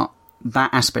like about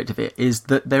that aspect of it is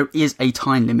that there is a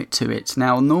time limit to it.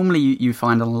 Now, normally you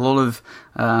find a lot of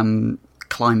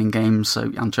climbing games,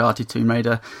 so Uncharted, Tomb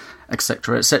Raider,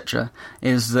 etc.,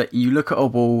 is that you look at a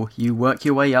wall, you work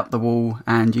your way up the wall,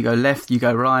 and you go left, you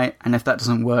go right, and if that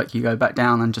doesn't work, you go back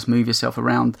down and just move yourself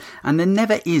around. And there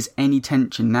never is any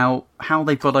tension. Now, how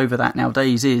they've got over that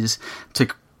nowadays is to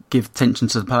give tension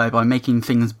to the player by making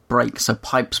things break, so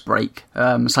pipes break.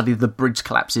 Suddenly the bridge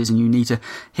collapses and you need to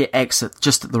hit X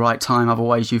just at the right time,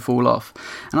 otherwise you fall off.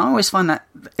 And I always find that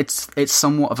it's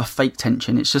somewhat of a fake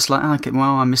tension. It's just like, okay,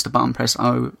 well, I missed a button press,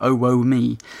 oh woe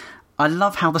me. I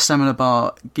love how the stamina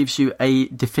bar gives you a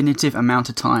definitive amount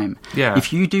of time. Yeah.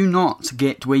 If you do not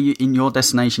get where you in your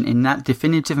destination in that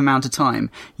definitive amount of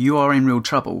time, you are in real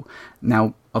trouble.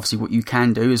 Now, obviously what you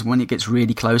can do is when it gets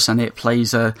really close and it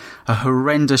plays a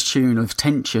horrendous tune of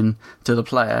tension to the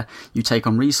player, you take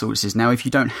on resources. Now, if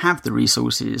you don't have the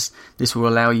resources, this will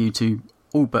allow you to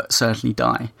all but certainly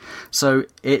die. So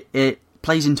it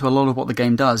plays into a lot of what the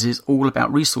game does. Is all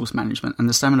about resource management, and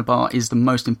the stamina bar is the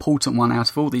most important one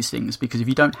out of all these things, because if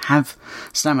you don't have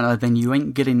stamina, then you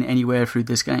ain't getting anywhere through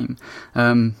this game,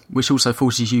 which also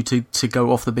forces you to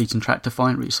go off the beaten track to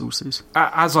find resources.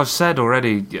 As I've said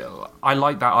already, I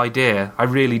like that idea. I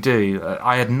really do.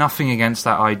 I had nothing against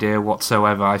that idea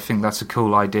whatsoever. I think that's a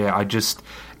cool idea.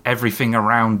 Everything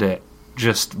around it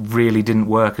just really didn't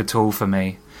work at all for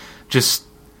me. Just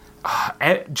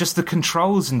the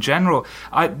controls in general.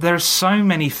 There are so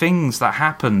many things that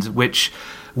happened which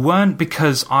weren't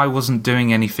because I wasn't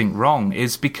doing anything wrong.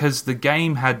 It's because the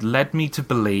game had led me to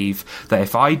believe that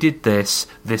if I did this,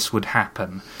 this would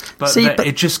happen. But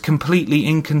it's just completely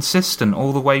inconsistent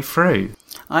all the way through.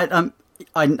 I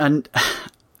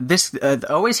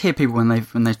always hear people when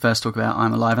they first talk about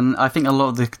I'm Alive, and I think a lot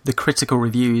of the critical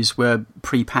reviews were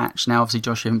pre-patch. Now, obviously,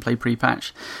 Josh, you haven't played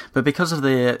pre-patch, but because of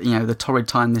the torrid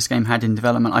time this game had in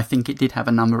development, I think it did have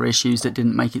a number of issues that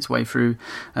didn't make its way through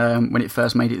when it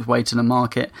first made its way to the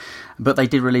market. But they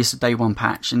did release a day one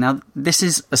patch, and now this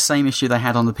is the same issue they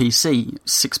had on the PC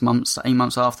 8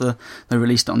 months after they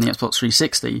released it on the Xbox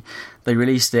 360. They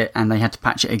released it and they had to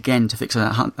patch it again to fix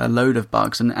a load of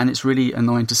bugs, and it's really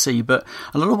annoying to see. But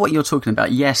a lot of what you're talking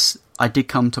about, yes, I did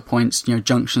come to points,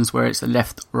 junctions where it's a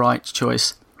left-right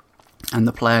choice, and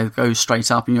the player goes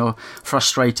straight up, and you're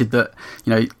frustrated that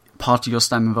part of your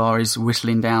stamina bar is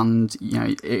whittling down, and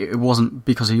it wasn't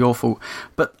because of your fault.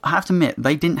 But I have to admit,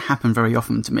 they didn't happen very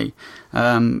often to me,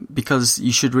 because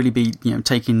you should really be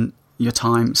taking your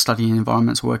time, studying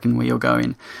environments, working where you're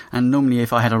going. And normally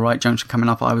if I had a right junction coming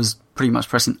up, I was pretty much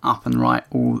pressing up and right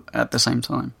all at the same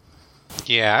time.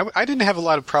 Yeah, I didn't have a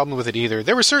lot of problem with it either.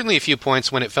 There were certainly a few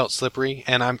points when it felt slippery,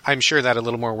 and I'm sure that a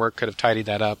little more work could have tidied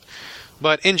that up.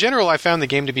 But in general, I found the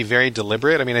game to be very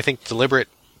deliberate. I mean, I think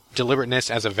deliberateness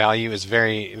as a value is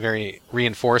very, very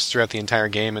reinforced throughout the entire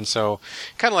game. And so,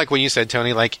 kind of like what you said,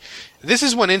 Tony, like, this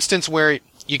is one instance where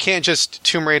you can't just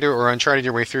Tomb Raider or Uncharted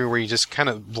your way through, where you just kind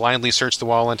of blindly search the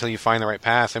wall until you find the right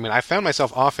path. I mean, I found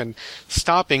myself often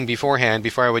stopping beforehand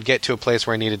before I would get to a place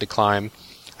where I needed to climb.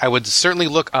 I would certainly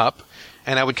look up,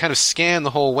 and I would kind of scan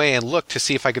the whole way and look to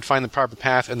see if I could find the proper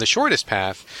path and the shortest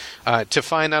path to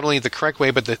find not only the correct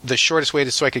way, but the shortest way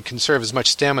so I could conserve as much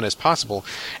stamina as possible.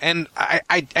 And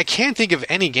I can't think of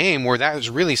any game where that was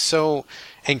really so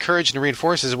encouraged and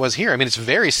reinforced as it was here. I mean, it's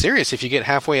very serious if you get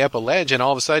halfway up a ledge and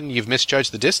all of a sudden you've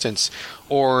misjudged the distance,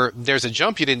 or there's a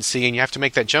jump you didn't see and you have to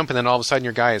make that jump and then all of a sudden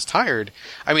your guy is tired.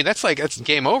 I mean, that's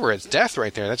game over. It's death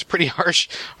right there. That's pretty harsh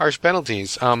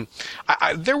penalties.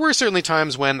 There were certainly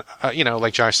times when,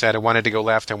 like Josh said, I wanted to go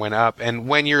left and went up, and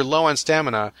when you're low on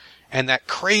stamina and that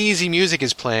crazy music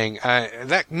is playing,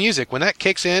 that music, when that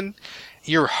kicks in,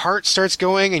 your heart starts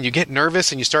going and you get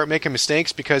nervous and you start making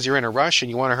mistakes because you're in a rush and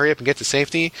you want to hurry up and get to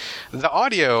safety. The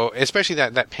audio, especially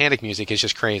that panic music, is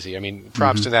just crazy. I mean,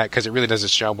 props to that because it really does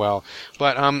its job well.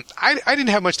 But I didn't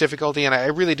have much difficulty, and I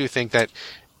really do think that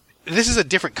this is a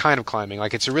different kind of climbing.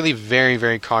 Like, it's a really very,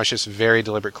 very cautious, very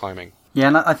deliberate climbing. Yeah,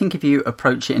 and I think if you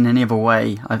approach it in any other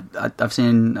way, I've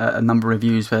seen a number of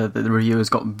reviews where the reviewers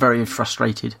got very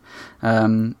frustrated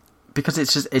because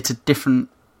it's a different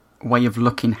way of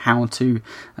looking how to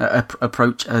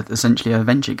approach essentially an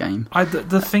adventure game.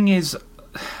 The thing is,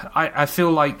 I feel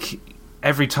like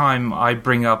every time I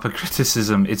bring up a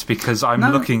criticism, it's because I'm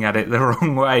looking at it the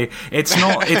wrong way. It's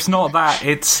not that.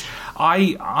 It's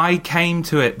I came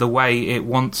to it the way it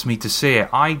wants me to see it.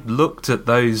 I looked at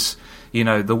those,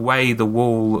 the way the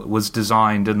wall was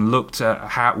designed and looked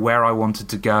at where I wanted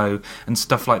to go and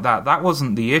stuff like that. That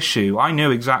wasn't the issue. I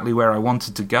knew exactly where I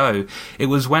wanted to go. It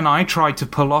was when I tried to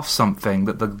pull off something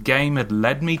that the game had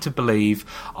led me to believe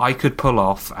I could pull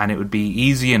off and it would be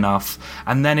easy enough,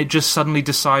 and then it just suddenly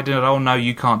decided, oh no,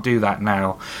 you can't do that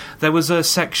now. There was a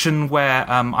section where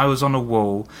I was on a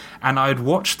wall and I'd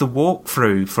watched the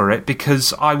walkthrough for it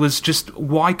because I was just,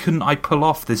 why couldn't I pull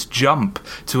off this jump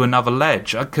to another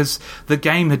ledge? Because the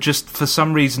game had just, for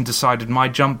some reason, decided my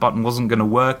jump button wasn't going to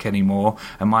work anymore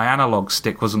and my analog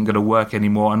stick wasn't going to work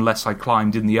anymore unless I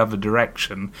climbed in the other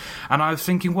direction. And I was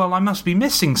thinking, well, I must be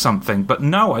missing something. But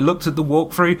no, I looked at the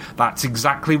walkthrough. That's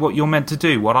exactly what you're meant to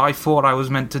do, what I thought I was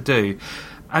meant to do.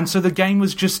 And so the game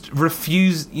was just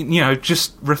refusing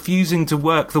to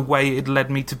work the way it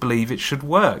led me to believe it should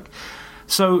work.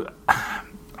 So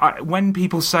when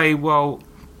people say, well,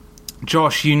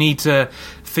 Josh, you need to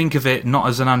think of it not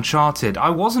as an Uncharted, I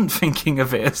wasn't thinking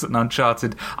of it as an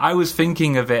Uncharted. I was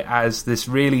thinking of it as this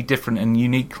really different and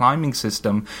unique climbing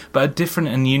system, but a different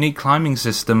and unique climbing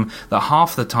system that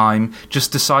half the time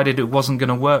just decided it wasn't going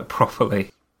to work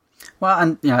properly. Well,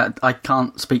 and I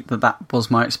can't speak that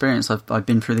was my experience. I've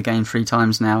been through the game 3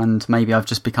 times now, and maybe I've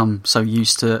just become so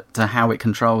used to how it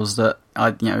controls that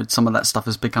some of that stuff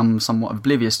has become somewhat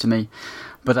oblivious to me.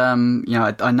 But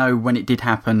I know when it did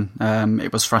happen,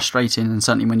 it was frustrating, and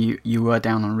certainly when you were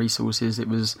down on resources, it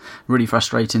was really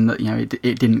frustrating that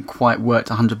it didn't quite work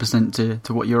 100%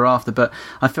 to what you were after. But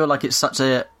I feel like it's such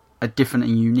a different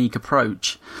and unique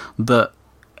approach that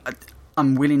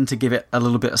I'm willing to give it a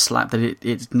little bit of slack that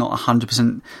it's not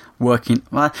 100% working.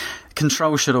 Well,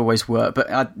 control should always work, but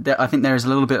I think there is a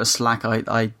little bit of slack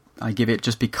I give it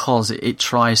just because it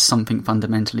tries something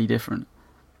fundamentally different.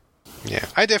 Yeah,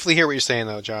 I definitely hear what you're saying,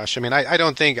 though, Josh. I mean,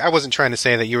 I wasn't trying to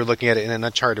say that you were looking at it in an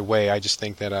Uncharted way. I just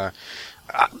think that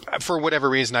for whatever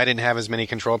reason, I didn't have as many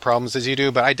control problems as you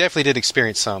do, but I definitely did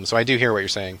experience some, so I do hear what you're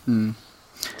saying.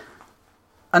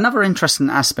 Another interesting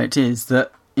aspect is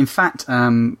that, in fact,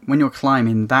 when you're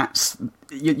climbing,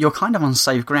 you're kind of on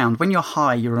safe ground. When you're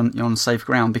high, you're on safe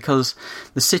ground because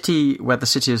the city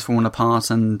has fallen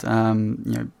apart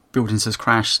and buildings has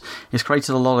crashed. It's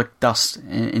created a lot of dust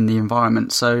in the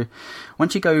environment. So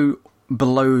once you go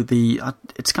below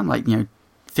it's kind of like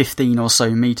 15 or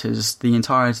so meters, the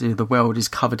entirety of the world is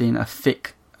covered in a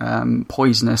thick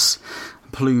poisonous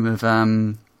plume of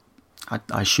I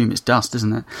assume it's dust,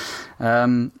 isn't it?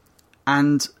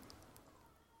 And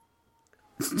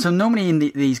so normally in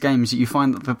these games, you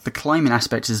find that the climbing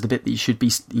aspect is the bit that you should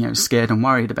be scared and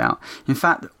worried about. In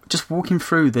fact, just walking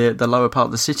through the lower part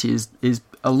of the city is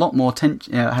a lot more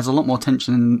has a lot more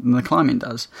tension than the climbing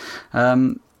does.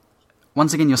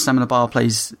 Once again, your stamina bar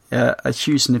plays a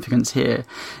huge significance here,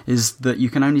 is that you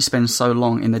can only spend so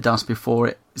long in the dust before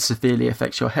it severely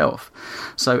affects your health.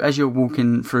 So as you're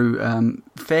walking through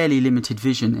fairly limited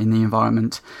vision in the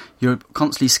environment, you're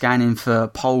constantly scanning for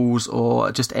poles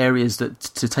or just areas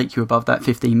to take you above that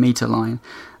 15-meter line.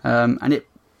 And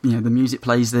the music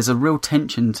plays, there's a real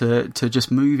tension to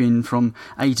just moving from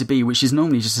A to B, which is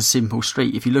normally just a simple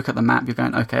street. If you look at the map, you're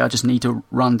going, okay, I just need to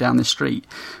run down this street.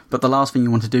 But the last thing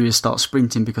you want to do is start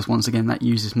sprinting, because once again, that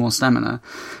uses more stamina.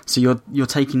 So you're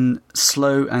taking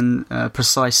slow and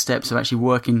precise steps of actually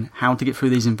working how to get through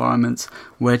these environments,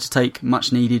 where to take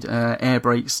much needed air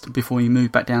breaks before you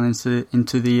move back down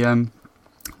into the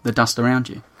dust around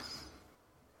you.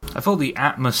 I thought the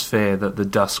atmosphere that the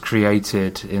dust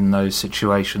created in those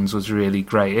situations was really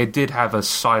great. It did have a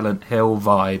Silent Hill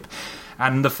vibe,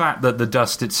 and the fact that the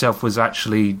dust itself was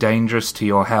actually dangerous to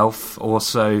your health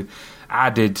also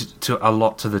added to a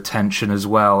lot to the tension as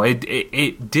well.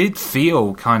 It did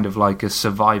feel kind of like a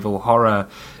survival horror.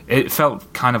 It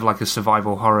felt kind of like a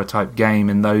survival horror type game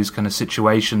in those kind of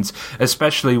situations,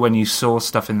 especially when you saw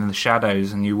stuff in the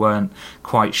shadows and you weren't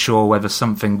quite sure whether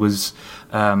something was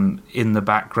in the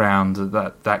background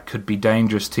that could be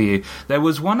dangerous to you. There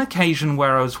was one occasion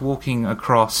where I was walking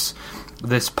across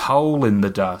this pole in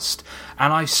the dust,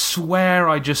 and I swear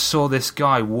I just saw this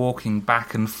guy walking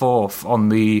back and forth on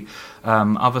the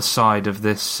other side of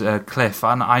this cliff,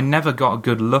 and I never got a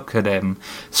good look at him,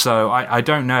 so I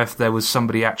don't know if there was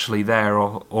somebody actually there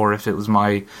or if it was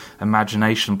my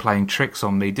imagination playing tricks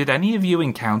on me. Did any of you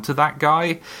encounter that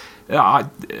guy?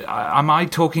 Am I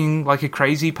talking like a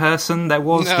crazy person? There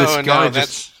was this guy.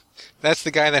 That's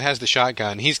the guy that has the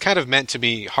shotgun. He's kind of meant to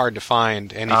be hard to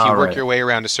find, and if you work your way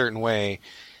around a certain way,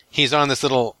 he's on this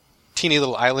teeny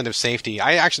little island of safety.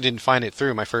 I actually didn't find it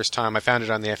through my first time. I found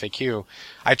it on the FAQ.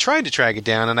 I tried to track it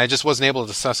down, and I just wasn't able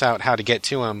to suss out how to get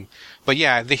to him. But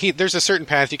yeah, there's a certain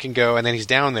path you can go, and then he's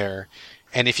down there.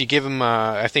 And if you give him,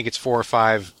 I think it's 4 or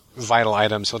 5 vital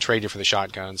items, he'll trade you for the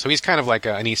shotgun. So he's kind of like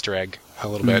an Easter egg, a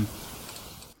little bit.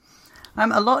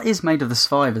 A lot is made of the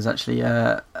survivors, actually.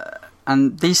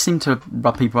 And these seem to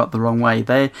rub people up the wrong way.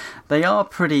 They are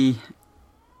pretty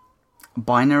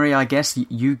binary, I guess.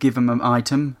 You give them an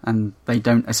item, and they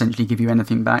don't essentially give you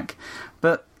anything back.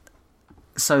 But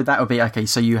so that would be okay.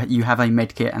 So you have a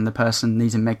med kit, and the person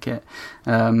needs a med kit.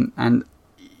 And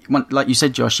like you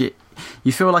said, Josh,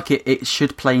 you feel like it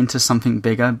should play into something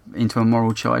bigger, into a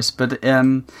moral choice. But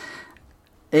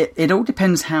it all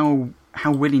depends how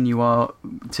willing you are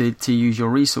to use your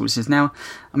resources. Now,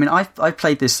 I mean, I've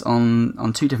played this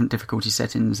on 2 different difficulty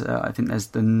settings. I think there's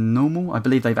the normal. I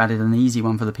believe they've added an easy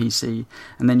one for the PC,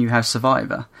 and then you have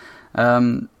survivor.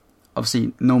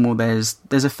 Obviously, normal, there's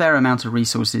a fair amount of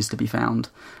resources to be found.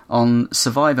 On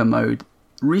survivor mode,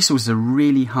 resources are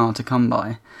really hard to come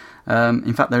by.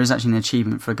 In fact, there is actually an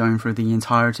achievement for going through the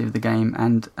entirety of the game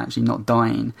and actually not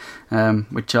dying,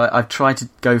 which I've tried to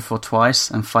go for twice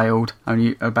and failed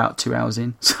only about 2 hours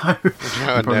in, so I'm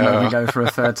probably not going to go for a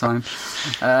third time.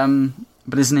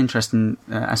 But it's an interesting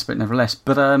aspect nevertheless.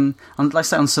 But like I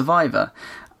say, on Survivor,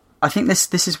 I think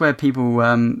this is where people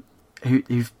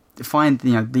who find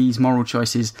these moral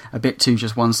choices a bit too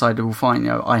just one-sided will find,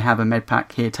 I have a med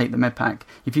pack, here, take the med pack.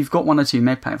 If you've got 1 or 2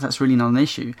 med packs, that's really not an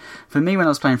issue. For me, when I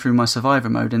was playing through my survivor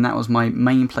mode, and that was my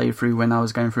main playthrough when I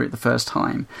was going through it the first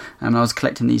time, and I was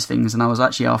collecting these things, and I was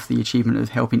actually after the achievement of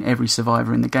helping every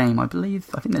survivor in the game. I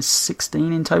think there's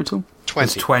 16 in total.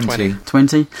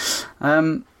 20.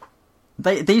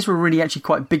 These were really actually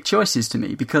quite big choices to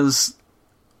me, because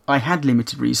I had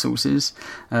limited resources.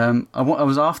 I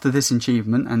was after this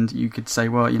achievement, and you could say,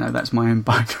 well, that's my own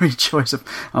binary choice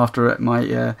after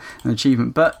an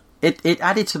achievement. But it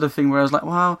added to the thing where I was like,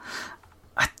 well,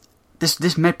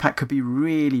 this med pack could be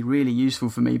really, really useful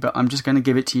for me, but I'm just going to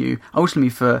give it to you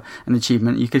ultimately for an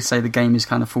achievement. You could say the game is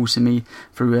kind of forcing me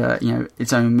through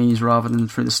its own means rather than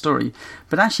through the story.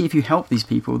 But actually, if you help these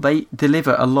people, they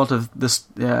deliver a lot of this.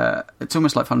 It's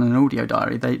almost like finding an audio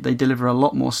diary. They deliver a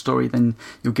lot more story than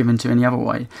you're given to any other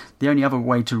way. The only other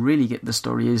way to really get the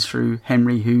story is through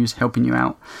Henry, who's helping you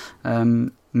out,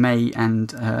 May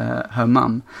and her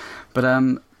mum.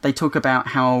 But they talk about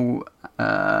how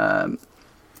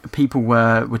people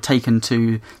were taken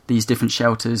to these different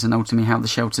shelters, and ultimately how the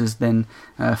shelters then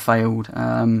failed,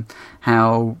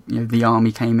 how the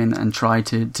army came in and tried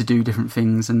to do different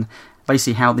things, and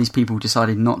basically how these people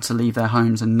decided not to leave their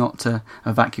homes and not to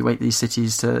evacuate these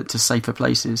cities to safer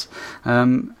places.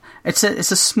 It's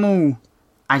a small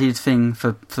added thing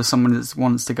for someone that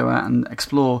wants to go out and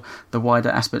explore the wider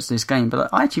aspects of this game, but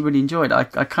I actually really enjoyed it.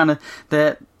 I kind of,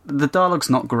 the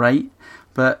dialogue's not great,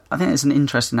 but I think it's an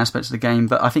interesting aspect of the game.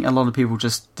 But I think a lot of people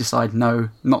just decide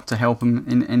not to help them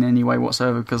in any way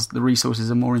whatsoever, because the resources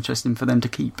are more interesting for them to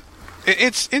keep.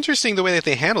 It's interesting the way that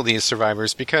they handle these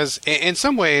survivors, because in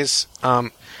some ways,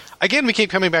 again, we keep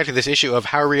coming back to this issue of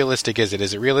how realistic is it?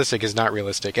 Is it realistic? Is it not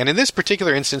realistic? And in this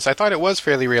particular instance, I thought it was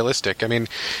fairly realistic. I mean,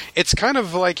 it's kind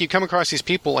of like you come across these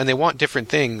people and they want different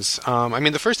things. I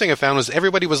mean, the first thing I found was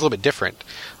everybody was a little bit different.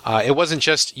 It wasn't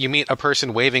just you meet a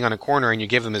person waving on a corner and you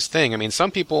give them this thing. I mean,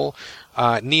 some people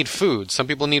need food. Some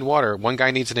people need water. One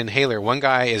guy needs an inhaler. One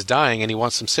guy is dying and he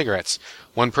wants some cigarettes.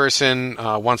 One person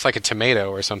wants like a tomato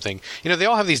or something. You know, they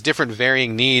all have these different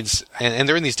varying needs, and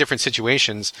they're in these different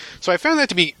situations. So I found that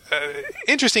to be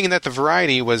interesting in that the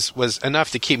variety was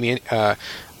enough to keep me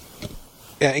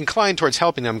inclined towards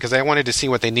helping them, because I wanted to see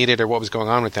what they needed or what was going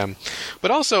on with them.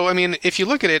 But also, I mean, if you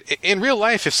look at it, in real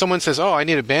life, if someone says, oh, I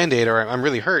need a Band-Aid or I'm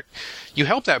really hurt, you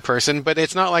help that person, but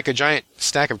it's not like a giant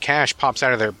stack of cash pops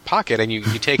out of their pocket and you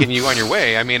take it and you on your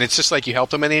way. I mean, it's just like you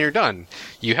help them and then you're done.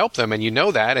 You help them and you know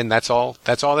that, and that's all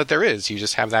that there is. You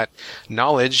just have that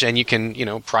knowledge, and you can, you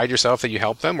know, pride yourself that you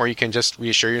help them, or you can just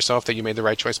reassure yourself that you made the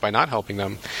right choice by not helping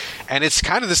them. And it's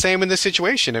kind of the same in this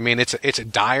situation. I mean, it's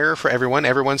dire for everyone.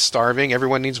 Everyone's starving.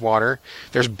 Everyone needs water.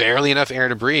 There's barely enough air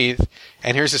to breathe.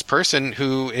 And here's this person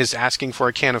who is asking for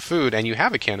a can of food, and you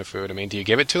have a can of food. I mean, do you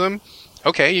give it to them?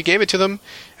 Okay, you gave it to them,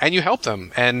 and you helped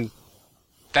them, and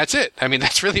that's it. I mean,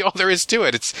 that's really all there is to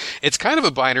it. It's kind of a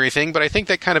binary thing, but I think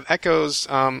that kind of echoes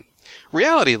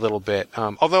reality a little bit.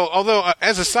 Although,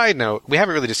 as a side note, we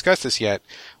haven't really discussed this yet,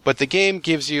 but the game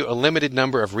gives you a limited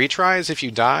number of retries if you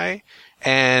die,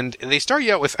 and they start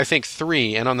you out with, I think,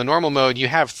 3, and on the normal mode, you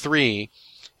have 3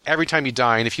 every time you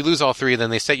die, and if you lose all 3, then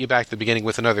they set you back to the beginning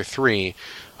with another 3.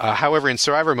 However, in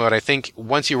Survivor mode, I think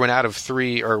once you run out of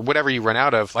 3, or whatever you run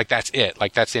out of, like, that's it.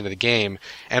 Like, that's the end of the game.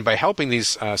 And by helping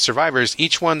these survivors,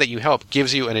 each one that you help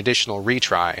gives you an additional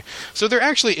retry. So there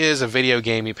actually is a video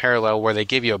gamey parallel where they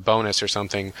give you a bonus or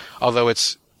something, although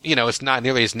it's, you know, it's not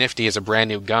nearly as nifty as a brand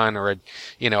new gun or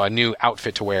a new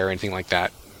outfit to wear or anything like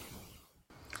that.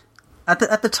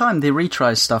 At the time, the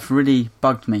retries stuff really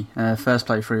bugged me. First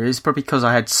playthrough, it's probably because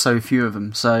I had so few of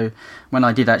them. So when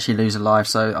I did actually lose a life,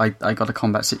 so I got a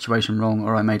combat situation wrong,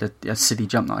 or I made a silly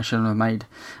jump that I shouldn't have made,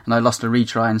 and I lost a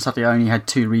retry, and suddenly I only had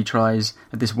 2 retries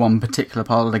at this one particular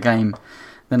part of the game.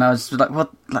 Then I was like,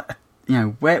 what? Like, you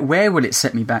know, where would it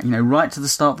set me back? You know, right to the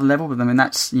start of the level. But I mean,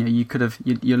 that's, you know,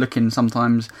 you're looking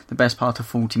sometimes the best part of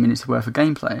 40 minutes worth of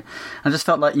gameplay. I just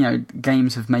felt like, you know,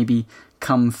 games have maybe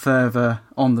come further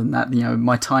on than that. You know,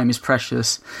 my time is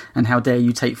precious, and how dare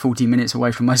you take 40 minutes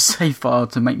away from my save file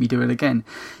to make me do it again.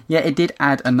 Yeah, it did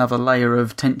add another layer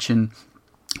of tension,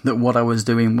 that what I was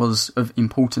doing was of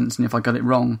importance, and if I got it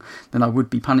wrong, then I would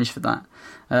be punished for that.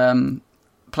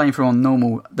 Playing through on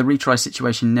normal, the retry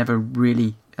situation never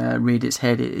really reared its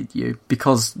head at you,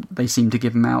 because they seem to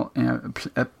give them out, you know,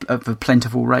 at a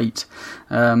plentiful rate.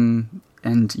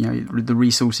 And, you know, the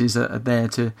resources are there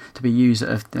to be used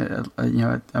at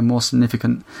a more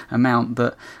significant amount,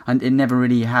 and it never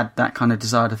really had that kind of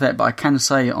desired effect. But I can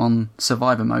say on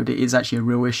Survivor mode, it is actually a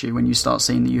real issue when you start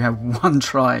seeing that you have one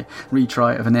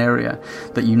retry of an area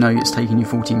that you know it's taking you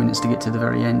 40 minutes to get to the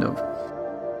very end of.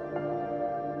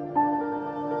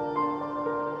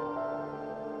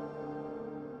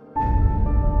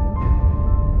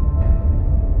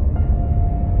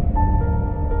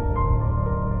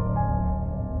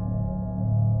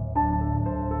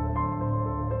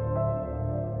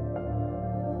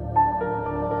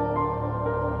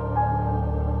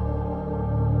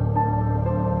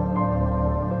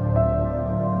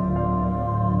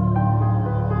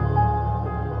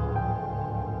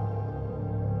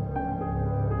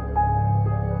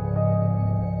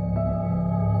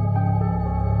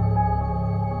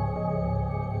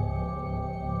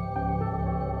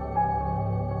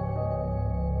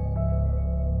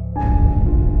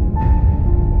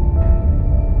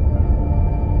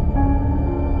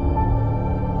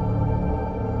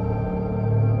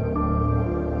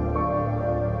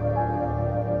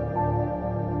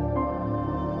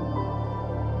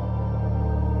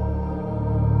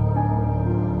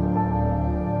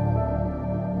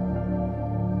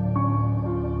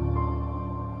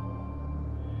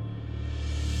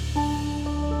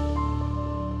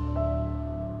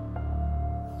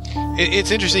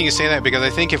 It's interesting you say that, because I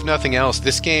think, if nothing else,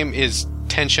 this game is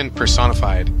tension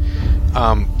personified.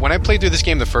 When I played through this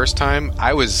game the first time,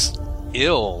 I was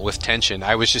ill with tension.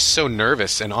 I was just so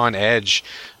nervous and on edge.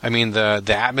 I mean,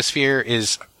 the atmosphere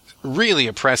is really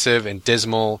oppressive and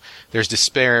dismal. There's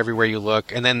despair everywhere you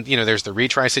look. And then, you know, there's the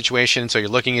retry situation. So you're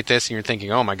looking at this and you're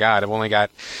thinking, oh my God, I've only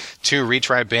got 2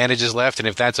 retry bandages left. And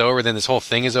if that's over, then this whole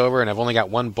thing is over. And I've only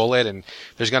got 1 bullet, and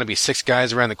there's going to be 6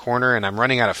 guys around the corner, and I'm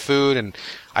running out of food. And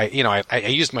I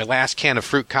used my last can of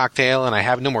fruit cocktail, and I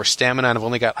have no more stamina, and I've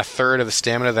only got a third of the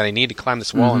stamina that I need to climb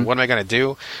this wall. Mm-hmm. And what am I going to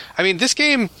do? I mean, this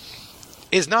game,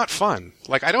 is not fun.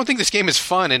 Like, I don't think this game is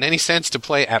fun in any sense to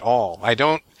play at all. I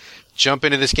don't jump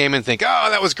into this game and think, oh,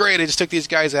 that was great, I just took these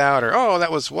guys out, or oh,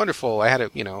 that was wonderful, I had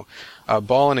a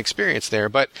ball and experience there.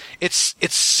 But it's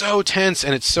so tense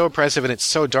and it's so oppressive and it's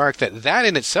so dark that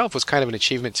in itself was kind of an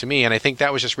achievement to me. And I think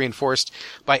that was just reinforced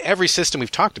by every system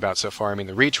we've talked about so far. I mean,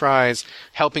 the retries,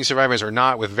 helping survivors or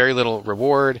not with very little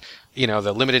reward,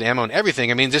 the limited ammo and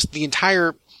everything. I mean, just the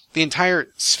entire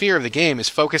sphere of the game is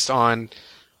focused on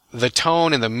the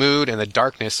tone and the mood and the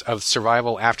darkness of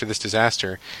survival after this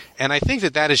disaster. And I think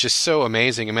that is just so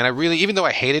amazing. I mean, I really, even though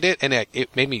I hated it and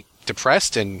it made me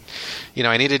depressed and,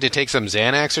 I needed to take some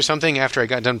Xanax or something after I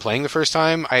got done playing the first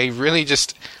time, I really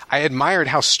I admired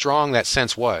how strong that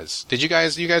sense was. Did you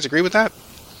guys agree with that?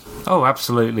 Oh,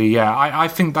 absolutely, yeah. I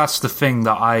think that's the thing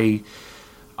that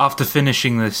after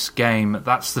finishing this game,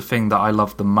 that's the thing that I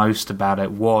loved the most about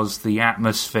it, was the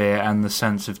atmosphere and the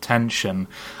sense of tension.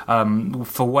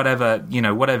 For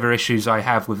whatever issues I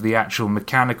have with the actual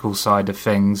mechanical side of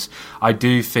things, I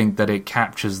do think that it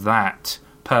captures that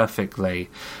perfectly.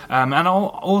 And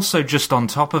also, just on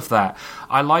top of that,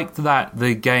 I liked that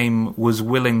the game was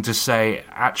willing to say,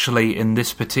 actually, in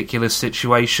this particular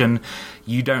situation,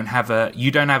 you don't have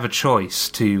a choice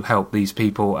to help these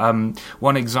people.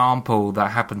 One example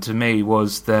that happened to me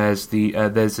was there's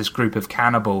this group of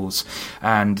cannibals,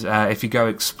 and if you go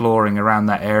exploring around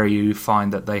that area, you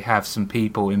find that they have some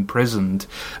people imprisoned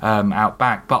out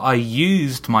back. But I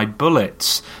used my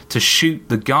bullets to shoot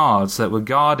the guards that were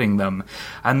guarding them,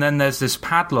 and then there's this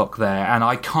padlock there, and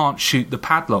I can't shoot the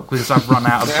padlock because I've run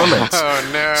out of bullets. Oh,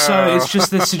 no. So it's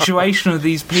just this situation of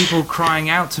these people crying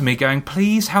out to me, going,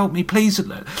 "Please help me, please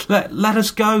let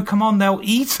us go, come on, they'll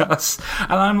eat us."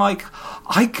 And I'm like,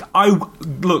 I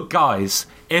look, guys,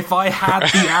 if I had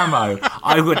the ammo,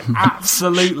 I would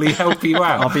absolutely help you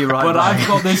out. I'll be right But back. I've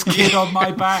got this kid on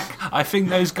my back. I think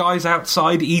those guys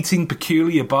outside eating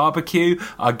peculiar barbecue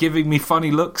are giving me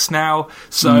funny looks now,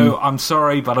 so I'm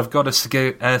sorry, but I've got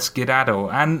to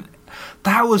skedaddle. And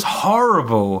that was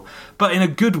horrible, but in a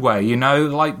good way,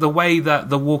 like the way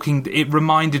that it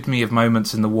reminded me of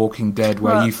moments in The Walking Dead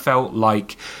where you felt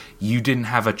like you didn't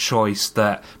have a choice,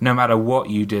 that no matter what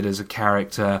you did as a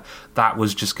character, that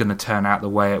was just going to turn out the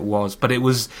way it was. But it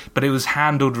was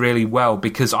handled really well,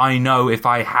 because I know if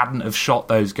I hadn't have shot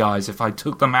those guys, if I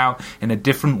took them out in a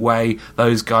different way,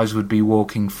 those guys would be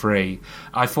walking free.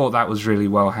 I thought that was really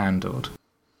well handled.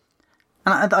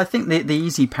 And I think the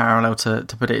easy parallel to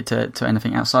put it to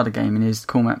anything outside of gaming is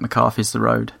Cormac McCarthy's The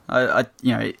Road.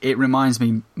 It reminds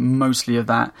me mostly of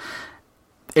that.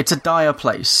 It's a dire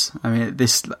place. I mean,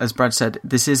 this, as Brad said,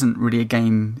 this isn't really a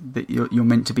game that you're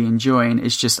meant to be enjoying.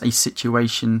 It's just a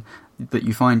situation that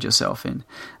you find yourself in.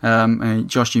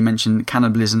 Josh, you mentioned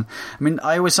cannibalism. I mean,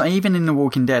 I always say, even in The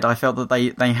Walking Dead, I felt that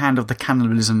they handled the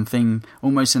cannibalism thing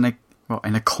almost in a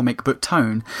comic book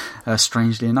tone,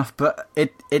 strangely enough, but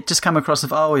it just came across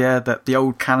that the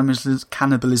old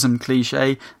cannibalism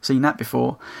cliche, seen that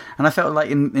before, and I felt like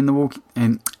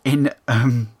in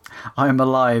I Am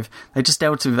Alive, they just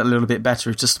dealt with it a little bit better.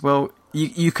 It's just,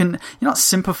 you can, you're not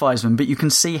sympathise with them, but you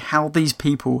can see how these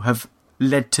people have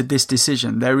led to this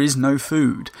decision. There is no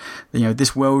food.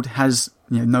 This world has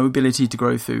no ability to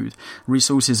grow food.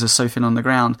 Resources are so thin on the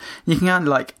ground. You can kind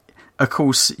of of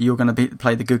course, you're going to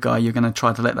play the good guy. You're going to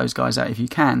try to let those guys out if you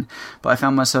can. But I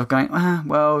found myself going,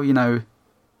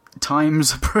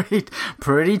 times are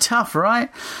pretty tough, right?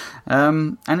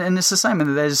 And it's the same.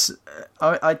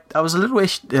 I was a little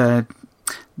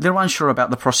unsure about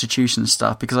the prostitution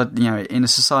stuff, because in a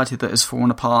society that has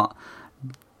fallen apart,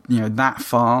 that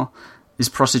far, is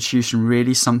prostitution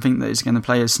really something that is going to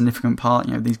play a significant part?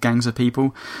 These gangs of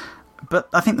people. But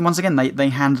I think once again they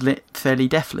handle it fairly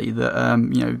deftly.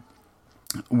 That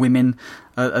women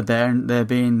are there and they're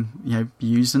being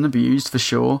used and abused for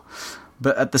sure,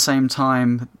 but at the same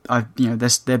time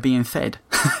they're being fed.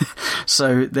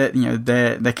 So that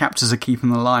their captors are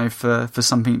keeping them alive for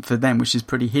something for them, which is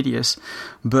pretty hideous.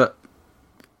 But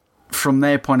from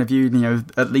their point of view,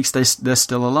 at least they're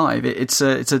still alive. It's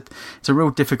a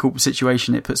real difficult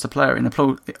situation it puts the player in.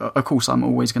 Of course, I'm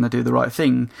always going to do the right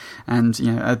thing, and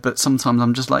but sometimes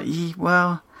I'm just like,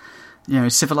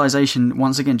 civilization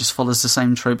once again just follows the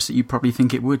same tropes that you probably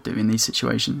think it would do in these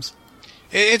situations.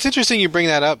 It's interesting you bring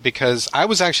that up, because I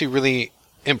was actually really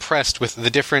impressed with the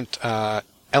different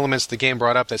elements the game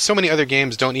brought up that so many other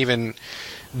games don't even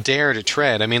dare to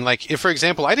tread. I mean, if, for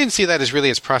example, I didn't see that as really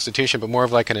as prostitution, but more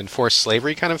of like an enforced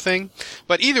slavery kind of thing.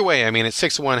 But either way, I mean, it's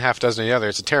 6 of one, half dozen of the other.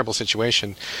 It's a terrible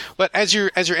situation. But as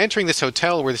you're entering this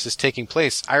hotel where this is taking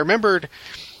place, I remembered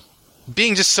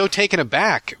being just so taken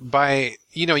aback by,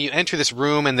 you enter this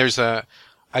room and there's a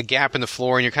a gap in the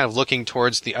floor, and you're kind of looking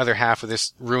towards the other half of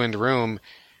this ruined room,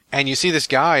 and you see this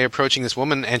guy approaching this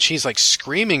woman, and she's like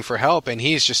screaming for help, and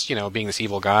he's just, being this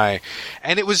evil guy.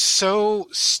 And it was so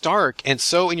stark and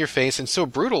so in your face and so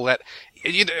brutal that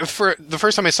for the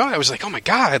first time I saw it, I was like, oh my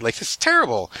God, like, this is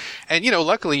terrible. And,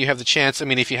 luckily you have the chance,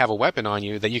 if you have a weapon on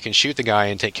you, that you can shoot the guy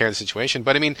and take care of the situation.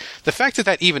 But the fact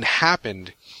that even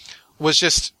happened was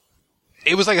just,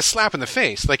 it was like a slap in the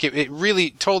face. Like, it really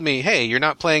told me, hey, you're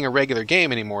not playing a regular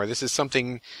game anymore. This is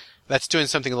something that's doing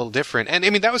something a little different. And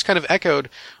that was kind of echoed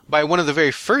by one of the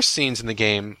very first scenes in the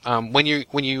game. When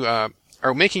you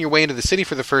are making your way into the city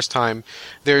for the first time,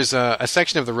 there's a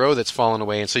section of the road that's fallen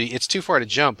away, and so it's too far to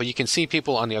jump, but you can see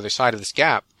people on the other side of this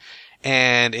gap.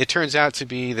 And it turns out to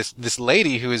be this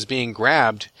lady who is being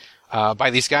grabbed by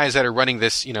these guys that are running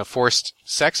this, forced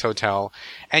sex hotel.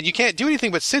 And you can't do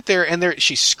anything but sit there, and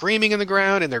she's screaming in the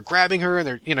ground, and they're grabbing her,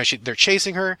 and they're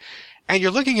chasing her. And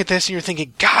you're looking at this, and you're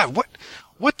thinking, God,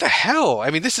 what the hell?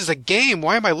 This is a game.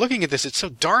 Why am I looking at this? It's so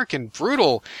dark and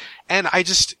brutal. And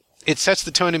it sets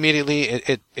the tone immediately.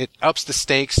 It ups the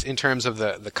stakes in terms of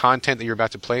the content that you're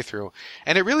about to play through.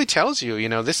 And it really tells you,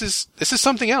 this is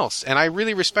something else. And I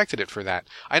really respected it for that.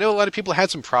 I know a lot of people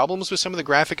had some problems with some of the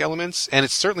graphic elements, and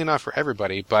it's certainly not for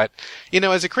everybody. But,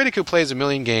 as a critic who plays a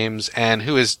million games and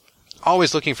who is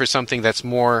always looking for something that's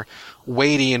more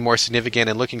weighty and more significant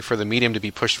and looking for the medium to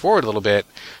be pushed forward a little bit,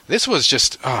 this was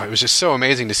just, it was just so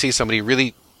amazing to see somebody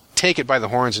really take it by the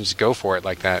horns and just go for it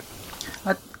like that.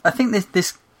 I think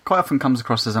this quite often comes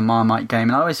across as a Marmite game,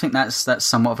 and I always think that's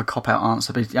somewhat of a cop-out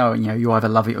answer. But you either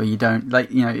love it or you don't. Like,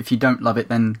 if you don't love it,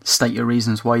 then state your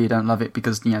reasons why you don't love it,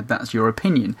 because that's your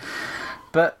opinion.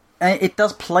 But it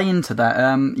does play into that.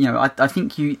 I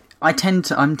think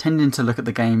I'm tending to look at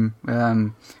the game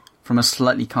from a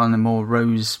slightly kind of more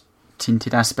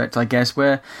rose-tinted aspect, I guess,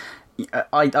 where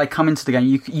I come into the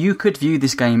game. You could view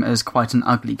this game as quite an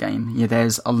ugly game.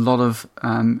 There's a lot of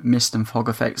mist and fog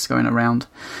effects going around.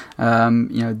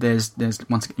 There's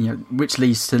which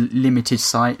leads to limited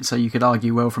sight. So you could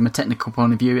argue, well, from a technical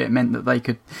point of view, it meant that they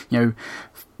could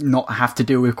not have to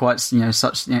deal with quite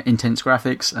such intense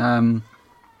graphics.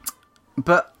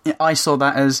 But I saw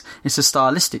that as it's a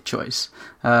stylistic choice.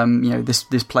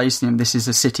 This place, this is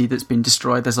a city that's been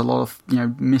destroyed. There's a lot of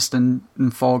mist and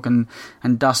fog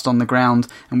and dust on the ground,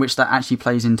 in which that actually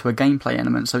plays into a gameplay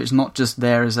element. So it's not just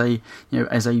there as a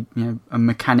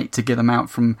mechanic to get them out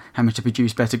from having to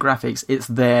produce better graphics. It's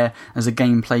there as a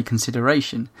gameplay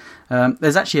consideration.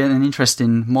 There's actually an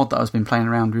interesting mod that I've been playing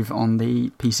around with on the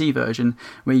PC version,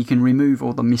 where you can remove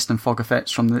all the mist and fog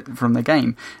effects from the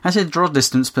game. Actually, the draw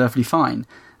distance perfectly fine.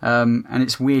 And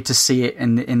it's weird to see it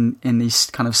in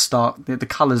these kind of stark. The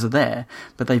colours are there,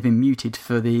 but they've been muted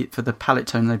for the palette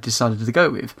tone they've decided to go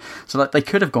with. So they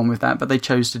could have gone with that, but they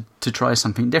chose to try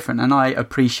something different. And I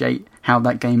appreciate how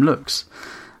that game looks.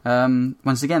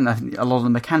 Once again, I think a lot of the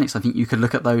mechanics, I think you could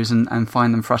look at those and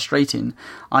find them frustrating.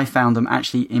 I found them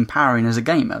actually empowering as a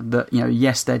gamer. That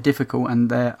yes, they're difficult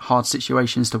and they're hard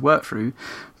situations to work through,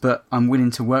 but I'm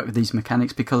willing to work with these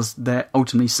mechanics because they're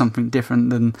ultimately something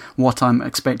different than what I'm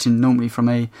expecting normally from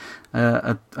a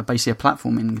basically a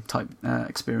platforming type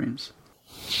experience.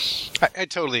 I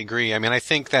totally agree. I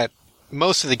think that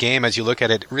most of the game, as you look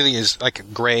at it, really is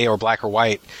like gray or black or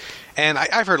white. And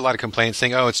I've heard a lot of complaints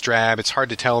saying, oh, it's drab, it's hard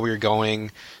to tell where you're going,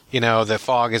 the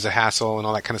fog is a hassle and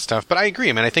all that kind of stuff. But I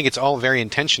agree, I think it's all very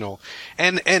intentional.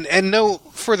 And no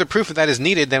further proof of that is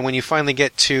needed than when you finally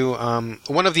get to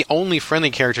one of the only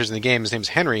friendly characters in the game. His name's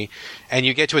Henry, and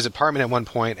you get to his apartment at one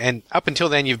point, and up until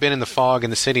then you've been in the fog in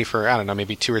the city for, I don't know,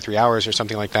 maybe 2 or 3 hours or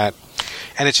something like that.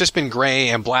 And it's just been gray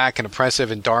and black and oppressive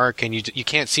and dark, and you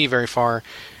can't see very far.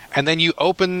 And then you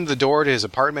open the door to his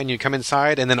apartment and you come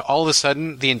inside, and then all of a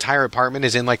sudden the entire apartment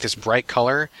is in like this bright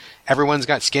color. Everyone's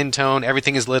got skin tone,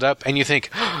 everything is lit up, and you think,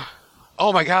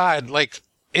 oh my God, like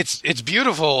it's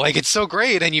beautiful, like it's so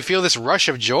great, and you feel this rush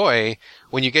of joy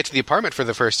when you get to the apartment for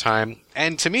the first time.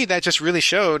 And to me, that just really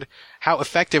showed how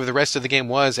effective the rest of the game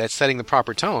was at setting the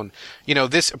proper tone.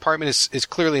 This apartment is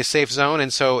clearly a safe zone,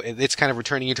 and so it's kind of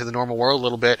returning you to the normal world a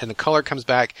little bit, and the color comes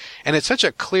back, and it's such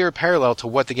a clear parallel to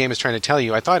what the game is trying to tell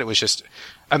you. I thought it was just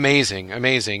amazing.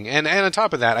 And on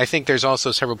top of that, I think there's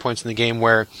also several points in the game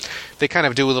where they kind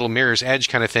of do a little mirror's edge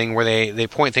kind of thing, where they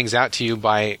point things out to you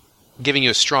by giving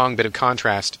you a strong bit of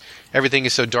contrast. Everything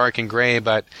is so dark and gray,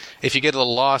 but if you get a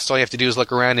little lost, all you have to do is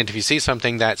look around, and if you see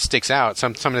something that sticks out,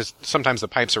 sometimes the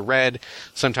pipes are red,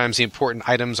 sometimes the important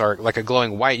items are like a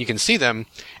glowing white, you can see them,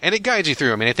 and it guides you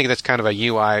through. I think that's kind of a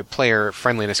UI player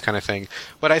friendliness kind of thing.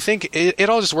 But I think it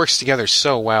all just works together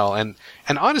so well, and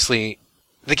honestly,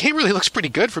 the game really looks pretty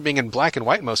good for being in black and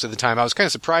white most of the time. I was kind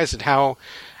of surprised at how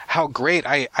how great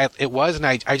it was, and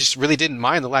I just really didn't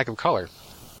mind the lack of color.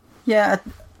 Yeah,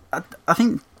 I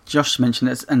think Josh mentioned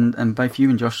this, and both you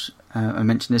and Josh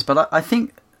mentioned this, but I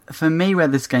think for me where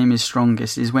this game is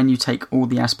strongest is when you take all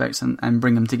the aspects and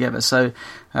bring them together. So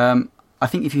I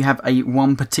think if you have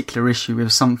one particular issue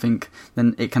with something,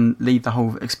 then it can leave the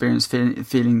whole experience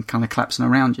feeling kind of collapsing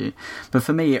around you. But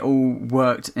for me, it all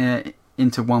worked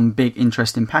into one big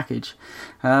interesting package.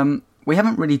 We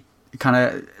haven't really kind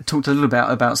of talked a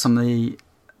little about some of the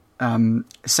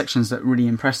sections that really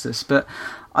impressed us, but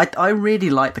I really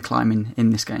like the climbing in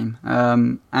this game,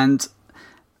 and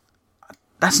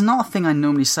that's not a thing I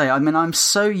normally say. I mean, I'm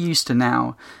so used to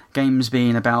now games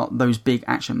being about those big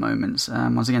action moments.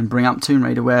 Once again, bring up Tomb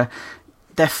Raider, where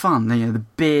they're fun. The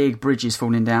big bridges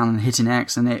falling down and hitting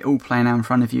X, and it all playing out in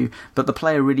front of you, but the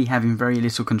player really having very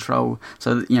little control.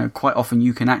 So that, quite often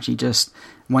you can actually just,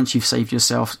 once you've saved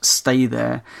yourself, stay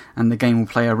there, and the game will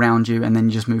play around you, and then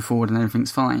you just move forward and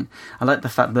everything's fine. I like the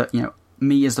fact that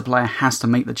me as the player has to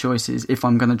make the choices. If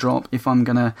I'm going to drop, if I'm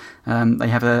going to... they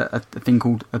have a thing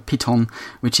called a piton,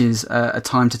 which is a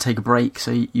time to take a break.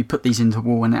 So you put these into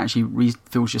wall and it actually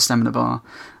refills your stamina bar,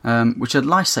 which are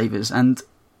lifesavers. And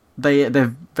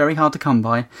they're very hard to come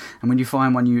by. And when you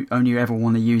find one, you only ever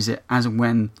want to use it as and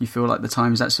when you feel like the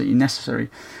time is absolutely necessary.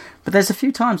 But there's a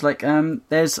few times, like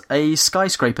there's a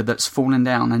skyscraper that's fallen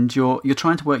down, and you're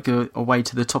trying to work your way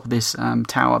to the top of this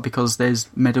tower because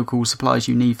there's medical supplies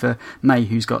you need for May,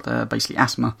 who's got basically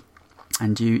asthma,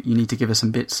 and you need to give her some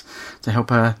bits to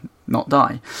help her not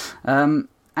die.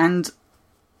 And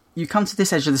you come to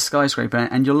this edge of the skyscraper,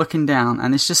 and you're looking down,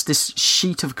 and it's just this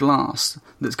sheet of glass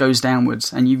that goes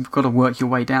downwards, and you've got to work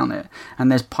your way down it.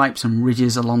 And there's pipes and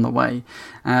ridges along the way,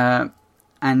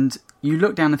 and you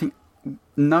look down and think,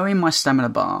 knowing my stamina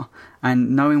bar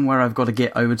and knowing where I've got to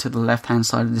get over to the left-hand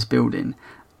side of this building,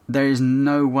 there is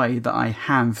no way that I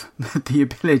have the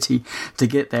ability to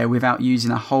get there without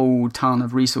using a whole ton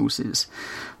of resources.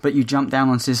 But you jump down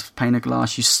onto this pane of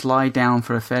glass, you slide down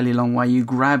for a fairly long way, you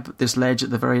grab this ledge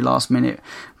at the very last minute.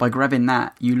 By grabbing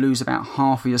that, you lose about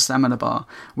half of your stamina bar,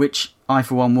 which I,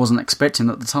 for one, wasn't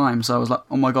expecting at the time. So I was like,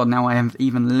 oh my god, now I have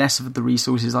even less of the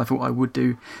resources I thought I would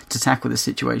do to tackle this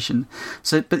situation.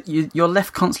 But you're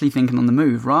left constantly thinking on the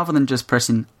move, rather than just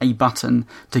pressing a button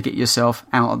to get yourself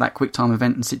out of that quick time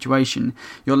event and situation.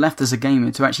 You're left as a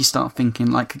gamer to actually start thinking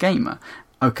like a gamer.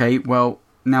 Okay, well,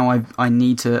 now I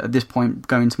need to, at this point,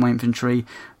 go into my inventory,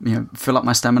 fill up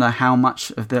my stamina. How much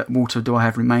of the water do I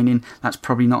have remaining? That's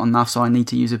probably not enough, so I need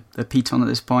to use a piton at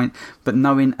this point. But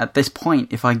knowing at this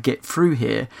point, if I get through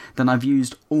here, then I've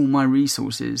used all my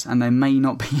resources, and there may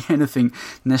not be anything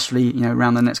necessarily,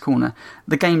 around the next corner.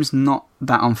 The game's not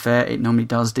that unfair. It normally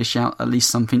does dish out at least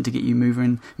something to get you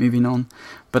moving on.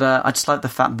 But I just like the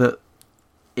fact that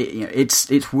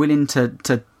it's willing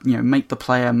to make the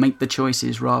player make the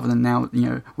choices, rather than now,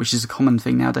 which is a common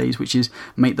thing nowadays, which is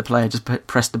make the player just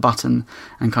press the button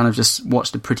and kind of just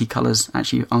watch the pretty colours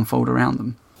actually unfold around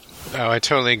them. Oh, I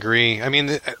totally agree. I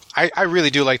mean, I really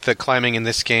do like the climbing in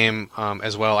this game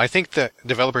as well. I think the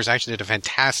developers actually did a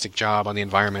fantastic job on the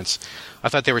environments. I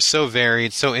thought they were so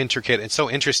varied, so intricate, and so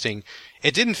interesting.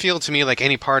 It didn't feel to me like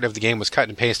any part of the game was cut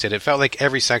and pasted. It felt like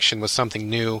every section was something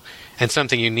new and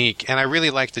something unique, and I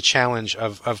really liked the challenge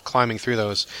of climbing through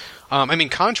those.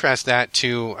 Contrast that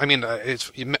to,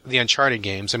 it's the Uncharted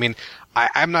games.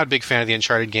 I'm not a big fan of the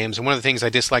Uncharted games, and one of the things I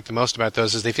dislike the most about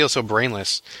those is they feel so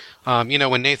brainless.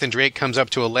 When Nathan Drake comes up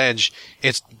to a ledge,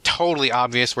 it's totally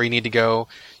obvious where you need to go.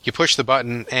 You push the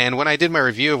button, and when I did my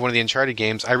review of one of the Uncharted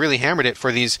games, I really hammered it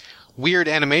for these weird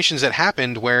animations that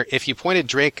happened where if you pointed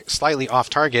Drake slightly off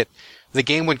target, the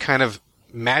game would kind of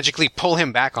magically pull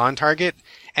him back on target.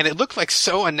 And it looked like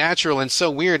so unnatural and so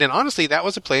weird. And honestly, that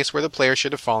was a place where the player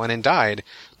should have fallen and died.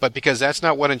 But because that's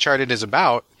not what Uncharted is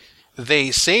about, they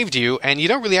saved you, and you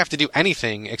don't really have to do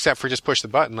anything except for just push the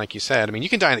button, like you said. You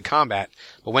can die in the combat,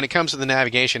 but when it comes to the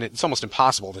navigation, it's almost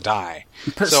impossible to die.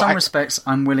 But some respects,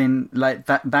 I'm willing,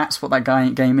 that's what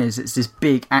that game is. It's this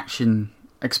big action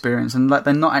experience, and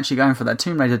they're not actually going for that.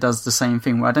 Tomb Raider does the same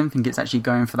thing, where I don't think it's actually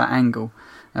going for that angle.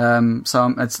 I'm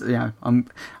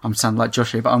sounding like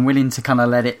Josh here, but I'm willing to kind of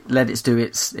let it do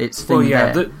its thing. Well,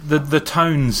 yeah, there. The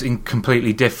tone's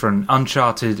completely different.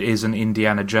 Uncharted is an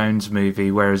Indiana Jones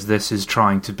movie, whereas this is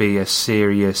trying to be a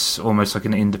serious, almost like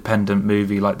an independent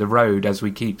movie, like The Road, as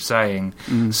we keep saying.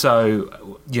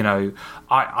 So,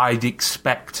 I'd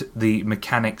expect the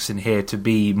mechanics in here to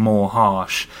be more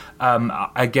harsh.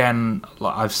 Again,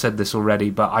 I've said this already,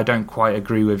 but I don't quite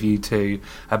agree with you two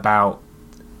about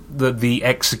the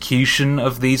execution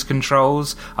of these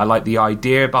controls. I like the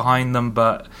idea behind them,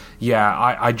 but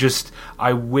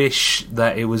I wish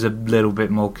that it was a little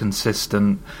bit more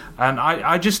consistent, and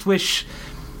I just wish,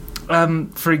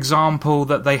 for example,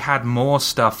 that they had more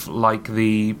stuff like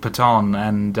the baton,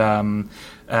 and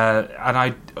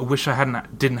I wish I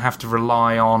didn't have to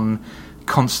rely on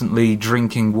constantly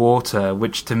drinking water,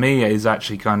 which to me is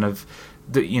actually kind of,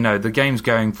 the game's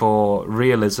going for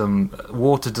realism.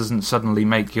 Water doesn't suddenly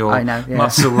make your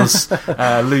muscles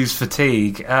lose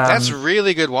fatigue. That's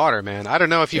really good water, man. I don't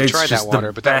know if you've tried that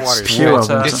water, but that water is pure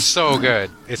water. It's so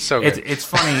good. It's so good. It's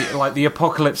funny, like the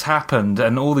apocalypse happened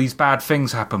and all these bad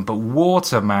things happened, but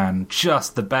water, man,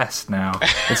 just the best now.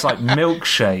 It's like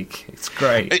milkshake. It's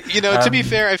great. To be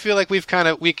fair, I feel like we've kind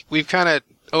of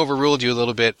overruled you a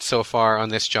little bit so far on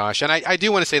this, Josh. And I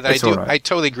do want to say that I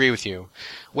totally agree with you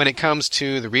when it comes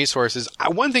to the resources.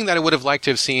 One thing that I would have liked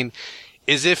to have seen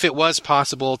is if it was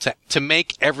possible to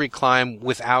make every climb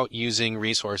without using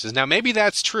resources. Now, maybe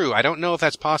that's true. I don't know if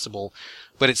that's possible,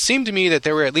 but it seemed to me that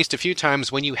there were at least a few times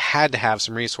when you had to have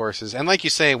some resources. And like you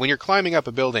say, when you're climbing up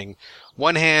a building,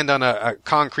 one hand on a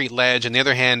concrete ledge and the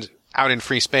other hand out in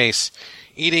free space,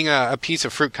 eating a piece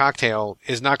of fruit cocktail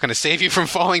is not going to save you from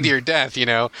falling to your death,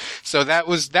 So that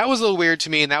was a little weird to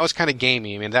me, and that was kind of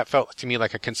gamey. I mean, that felt to me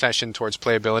like a concession towards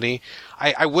playability.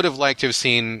 I would have liked to have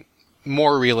seen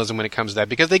more realism when it comes to that,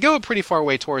 because they go a pretty far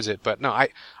way towards it. But no,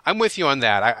 I'm with you on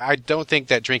that. I don't think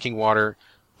that drinking water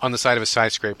on the side of a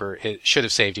skyscraper, it should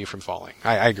have saved you from falling.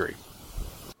 I agree.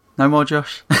 No more,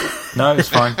 Josh? No, it's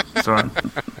fine. It's all right.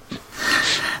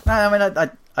 No, I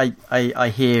mean, I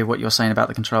hear what you're saying about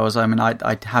the controls. I mean,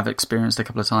 I have experienced a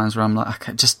couple of times where I'm like,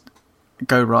 okay, just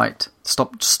go right.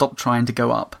 Stop trying to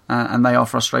go up. And they are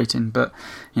frustrating, but,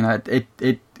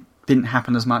 it didn't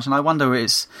happen as much. And I wonder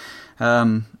it's...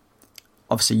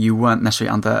 obviously, you weren't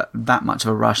necessarily under that much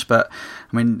of a rush, but,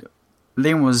 I mean...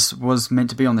 Liam was meant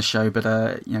to be on the show, but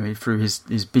through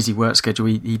his busy work schedule,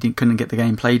 he couldn't get the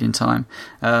game played in time.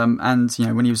 And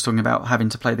when he was talking about having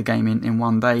to play the game in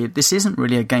one day, this isn't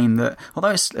really a game that, although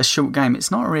it's a short game, it's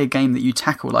not really a game that you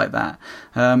tackle like that.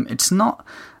 It's not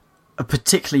a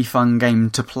particularly fun game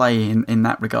to play in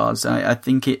that regards. I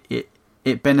think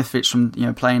it benefits from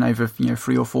playing over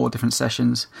 3 or 4 different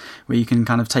sessions where you can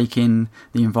kind of take in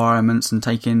the environments and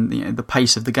take in the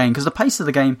pace of the game, because the pace of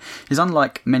the game is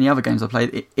unlike many other games I've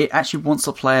played. It actually wants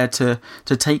the player to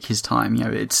take his time.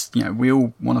 We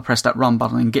all want to press that run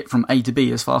button and get from A to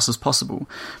B as fast as possible,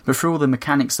 but for all the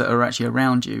mechanics that are actually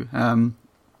around you,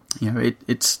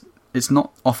 it's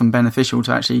not often beneficial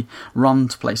to actually run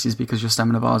to places because your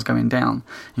stamina bar is going down.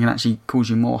 It can actually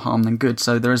cause you more harm than good.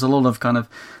 So there is a lot of kind of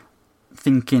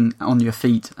thinking on your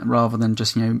feet rather than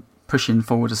just pushing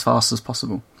forward as fast as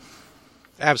possible.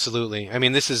 Absolutely. I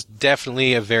mean, this is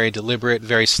definitely a very deliberate,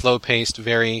 very slow-paced,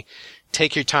 very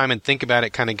take your time and think about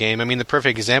it kind of game. I mean, the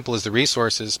perfect example is the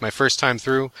resources. My first time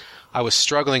through, I was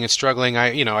struggling.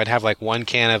 I'd have like one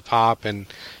can of pop and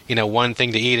one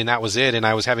thing to eat, and that was it. And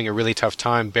I was having a really tough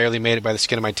time. Barely made it by the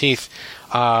skin of my teeth.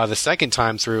 The second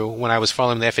time through, when I was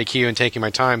following the FAQ and taking my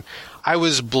time, I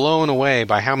was blown away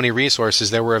by how many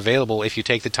resources there were available if you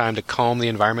take the time to comb the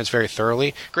environments very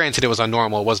thoroughly. Granted, it was on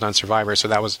normal, it wasn't on survivor, so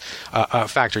that was a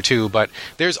factor too, but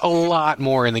there's a lot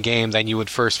more in the game than you would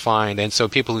first find, and so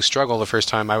people who struggle the first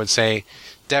time, I would say,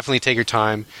 definitely take your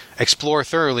time, explore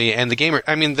thoroughly, and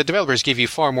the developers give you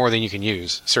far more than you can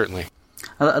use, certainly.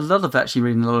 A lot of actually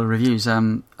reading a lot of reviews,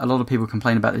 a lot of people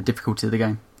complain about the difficulty of the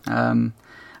game.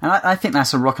 And I think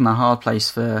that's a rock and a hard place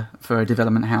for a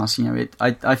development house.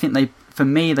 I think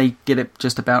they get it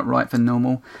just about right for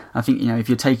normal. I think if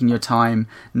you're taking your time,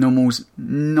 normal's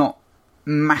not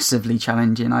massively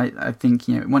challenging. I think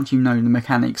once you know the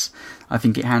mechanics, I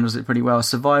think it handles it pretty well.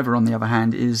 Survivor, on the other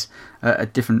hand, is a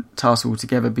different task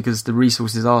altogether because the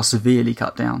resources are severely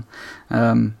cut down,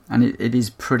 and it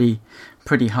is pretty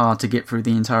hard to get through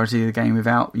the entirety of the game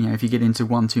without, if you get into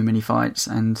one too many fights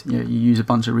and you use a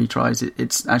bunch of retries,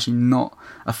 it's actually not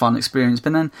a fun experience.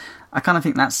 But then I kind of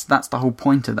think that's the whole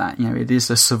point of that. It is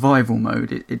a survival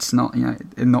mode. It's not,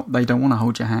 they don't want to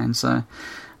hold your hand. So,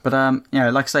 but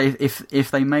like I say,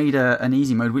 if they made an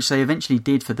easy mode, which they eventually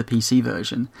did for the PC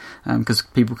version, because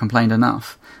people complained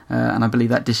enough, and I believe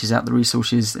that dishes out the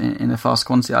resources in a fast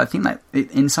quantity. I think that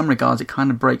in some regards it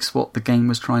kind of breaks what the game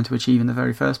was trying to achieve in the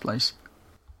very first place.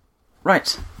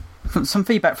 Right, some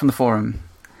feedback from the forum.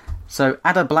 So,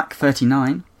 Ada Black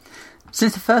 39.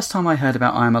 Since the first time I heard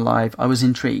about I Am Alive, I was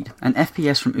intrigued. An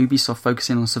FPS from Ubisoft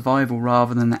focusing on survival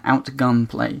rather than outgun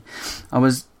play.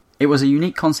 It was a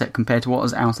unique concept compared to what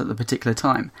was out at the particular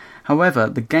time. However,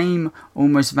 the game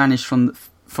almost vanished from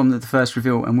the first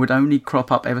reveal and would only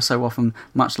crop up ever so often,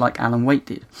 much like Alan Wake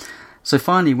did. So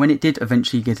finally, when it did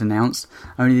eventually get announced,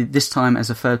 only this time as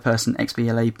a third-person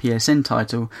XBLA PSN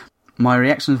title, my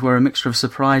reactions were a mixture of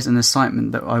surprise and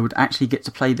excitement that I would actually get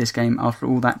to play this game after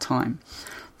all that time.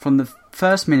 From the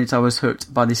first minute I was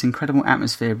hooked by this incredible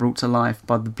atmosphere brought to life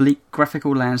by the bleak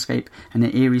graphical landscape and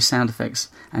the eerie sound effects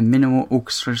and minimal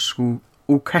orchestral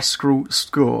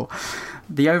score.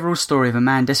 The overall story of a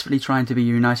man desperately trying to be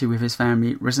united with his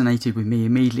family resonated with me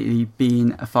immediately,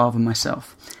 being a father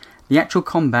myself. The actual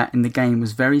combat in the game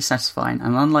was very satisfying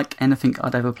and unlike anything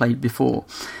I'd ever played before,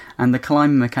 and the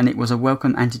climbing mechanic was a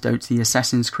welcome antidote to the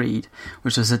Assassin's Creed,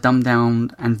 which was a dumbed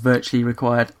down and virtually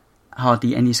required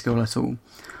hardly any skill at all.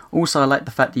 Also, I liked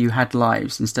the fact that you had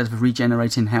lives instead of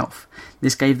regenerating health.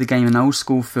 This gave the game an old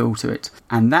school feel to it,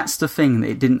 and that's the thing, that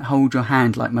it didn't hold your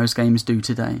hand like most games do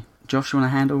today. Josh, you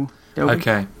want to handle Delby?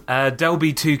 Okay.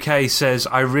 Delby2K says,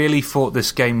 I really thought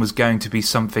this game was going to be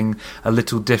something a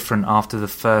little different after the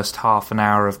first half an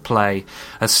hour of play.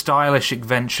 A stylish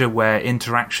adventure where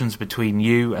interactions between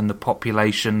you and the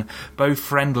population, both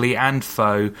friendly and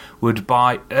foe, would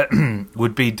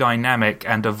be dynamic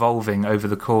and evolving over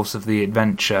the course of the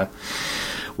adventure.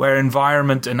 Where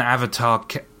environment and avatar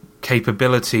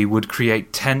capability would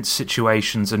create tense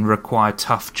situations and require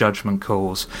tough judgment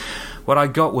calls. What I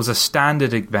got was a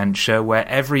standard adventure where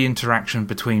every interaction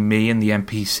between me and the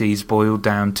NPCs boiled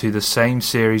down to the same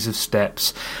series of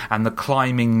steps, and the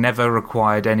climbing never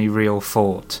required any real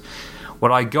thought.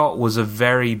 What I got was a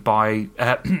very by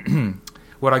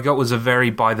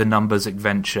the numbers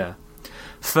adventure.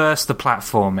 First, the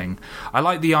platforming. I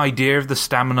like the idea of the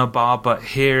stamina bar, but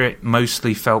here it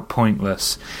mostly felt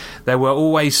pointless. There were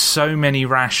always so many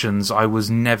rations, I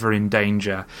was never in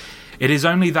danger. It is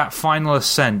only that final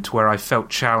ascent where I felt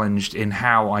challenged in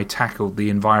how I tackled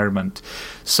the environment,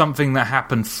 something that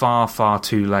happened far, far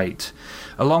too late.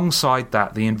 Alongside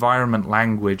that, the environment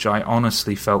language I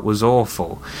honestly felt was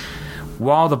awful.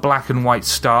 While the black and white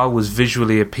star was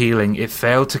visually appealing, it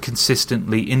failed to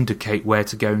consistently indicate where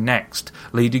to go next,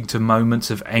 leading to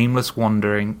moments of aimless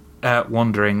wandering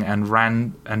and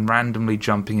randomly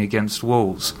jumping against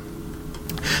walls.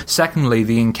 Secondly,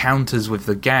 the encounters with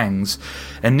the gangs.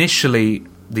 Initially,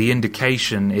 the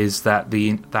indication is that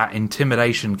that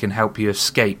intimidation can help you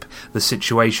escape the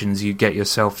situations you get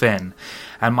yourself in,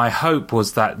 and my hope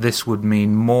was that this would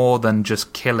mean more than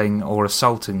just killing or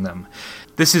assaulting them.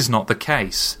 This is not the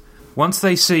case. Once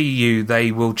they see you,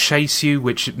 they will chase you,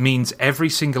 which means every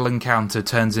single encounter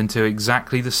turns into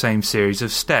exactly the same series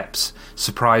of steps.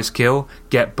 Surprise kill,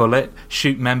 get bullet,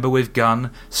 shoot member with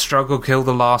gun, struggle kill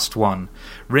the last one.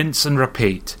 Rinse and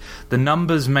repeat. The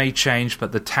numbers may change,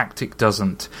 but the tactic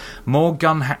doesn't. More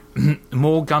gun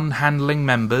handling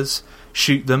members,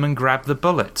 shoot them and grab the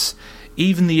bullets.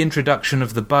 Even the introduction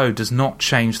of the bow does not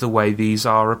change the way these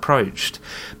are approached.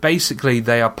 Basically,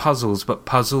 they are puzzles, but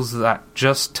puzzles that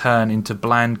just turn into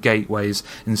bland gateways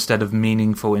instead of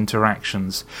meaningful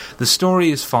interactions. The story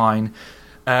is fine,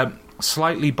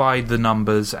 slightly by the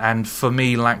numbers, and for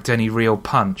me lacked any real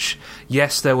punch.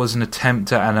 Yes, there was an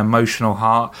attempt at an emotional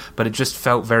heart, but it just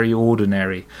felt very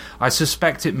ordinary. I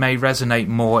suspect it may resonate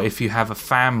more if you have a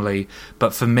family,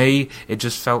 but for me, it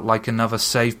just felt like another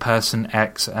Save Person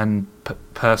X and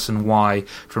Person Y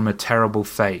from a terrible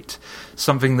fate.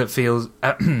 Something that feels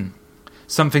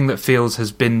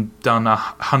has been done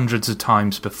hundreds of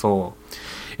times before.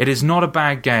 It is not a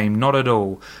bad game, not at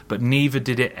all, but neither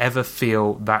did it ever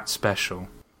feel that special.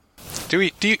 Do you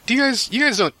guys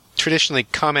don't traditionally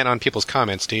comment on people's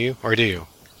comments, do you? Or do you?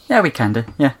 Yeah, we can do.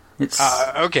 Yeah. It's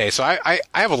okay, so I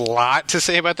have a lot to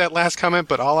say about that last comment,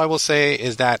 but all I will say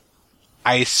is that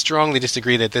I strongly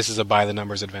disagree that this is a by the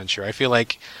numbers adventure. I feel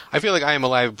like I Am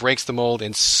Alive breaks the mold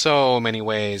in so many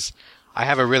ways. I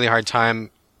have a really hard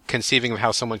time conceiving of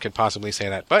how someone could possibly say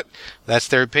that. But that's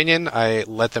their opinion. I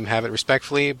let them have it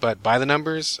respectfully, but by the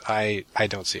numbers, I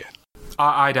don't see it.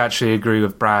 I'd actually agree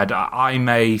with Brad. I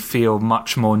may feel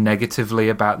much more negatively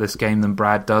about this game than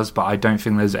Brad does, but I don't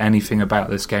think there's anything about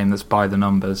this game that's by the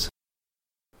numbers.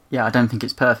 Yeah, I don't think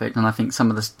it's perfect, and I think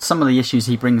some of the issues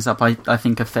he brings up I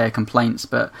think are fair complaints,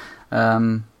 but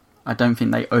I don't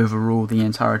think they overrule the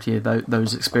entirety of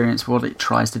those experiences, what it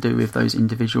tries to do with those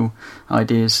individual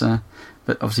ideas.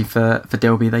 But obviously for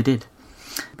Delby they did.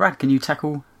 Brad, can you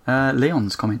tackle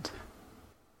Leon's comment?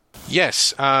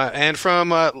 Yes, and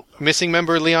from missing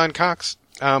member Leon Cox.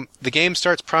 The game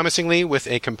starts promisingly with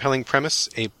a compelling premise,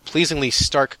 a pleasingly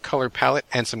stark color palette,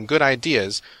 and some good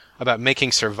ideas about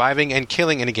making surviving and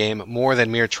killing in a game more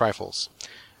than mere trifles.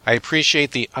 I appreciate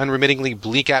the unremittingly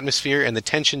bleak atmosphere and the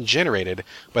tension generated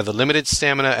by the limited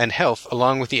stamina and health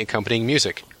along with the accompanying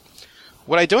music.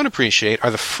 What I don't appreciate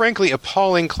are the frankly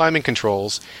appalling climbing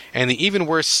controls and the even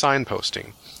worse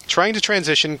signposting. Trying to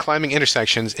transition climbing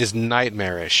intersections is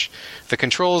nightmarish. The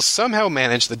controls somehow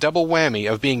manage the double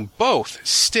whammy of being both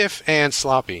stiff and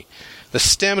sloppy. The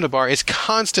stamina bar is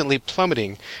constantly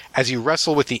plummeting as you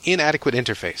wrestle with the inadequate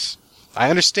interface. I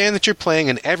understand that you're playing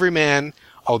an everyman,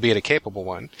 albeit a capable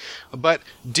one, but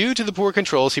due to the poor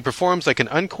controls, he performs like an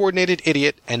uncoordinated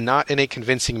idiot and not in a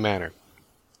convincing manner.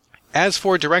 As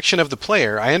for direction of the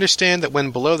player, I understand that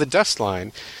when below the dust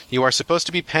line, you are supposed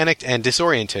to be panicked and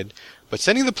disoriented, but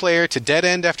sending the player to dead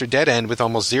end after dead end with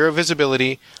almost zero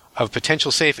visibility of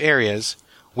potential safe areas,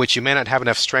 which you may not have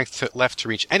enough strength left to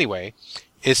reach anyway,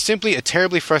 is simply a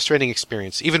terribly frustrating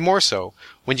experience, even more so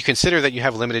when you consider that you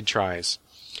have limited tries.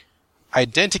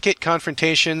 Identikit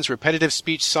confrontations, repetitive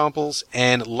speech samples,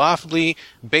 and laughably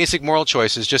basic moral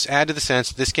choices just add to the sense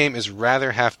that this game is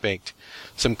rather half-baked.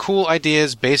 Some cool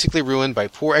ideas basically ruined by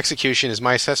poor execution is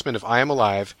my assessment of I Am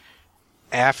Alive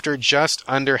after just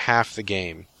under half the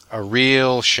game. A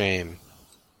real shame.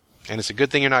 And it's a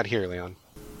good thing you're not here, Leon.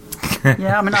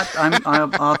 Yeah, I mean,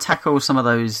 I'll tackle some of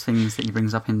those things that he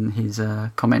brings up in his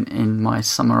comment in my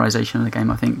summarization of the game,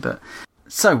 I think. But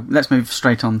so let's move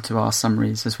straight on to our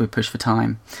summaries as we push for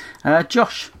time.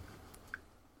 Josh.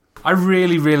 I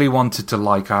really, really wanted to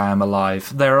like I Am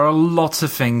Alive. There are lots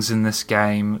of things in this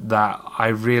game that I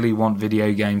really want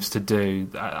video games to do.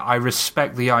 I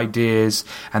respect the ideas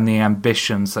and the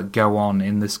ambitions that go on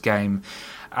in this game.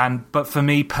 But for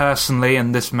me personally,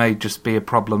 and this may just be a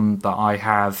problem that I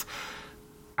have,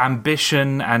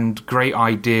 ambition and great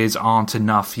ideas aren't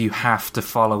enough. You have to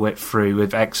follow it through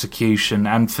with execution.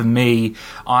 And for me,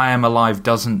 I Am Alive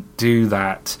doesn't do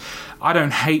that. I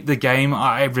don't hate the game.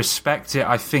 I respect it.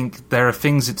 I think there are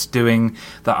things it's doing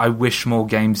that I wish more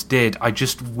games did. I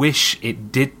just wish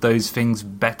it did those things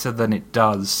better than it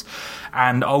does.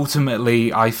 And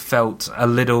ultimately, I felt a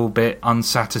little bit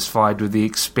unsatisfied with the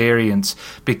experience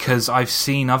because I've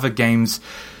seen other games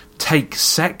take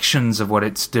sections of what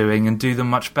it's doing and do them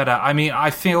much better. I mean,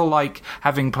 I feel like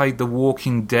having played The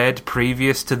Walking Dead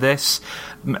previous to this,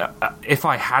 if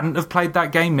I hadn't have played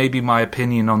that game, maybe my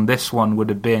opinion on this one would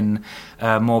have been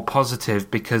more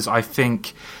positive, because I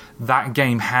think that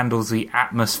game handles the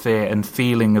atmosphere and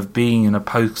feeling of being in a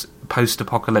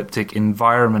post-apocalyptic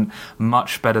environment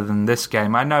much better than this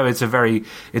game. I know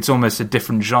it's almost a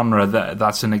different genre.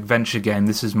 That's an adventure game.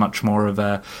 This is much more of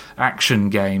a action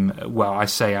game. Well, I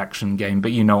say action game,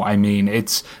 but you know what I mean.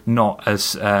 It's not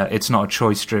a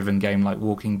choice-driven game like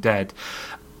Walking Dead.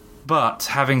 But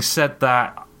having said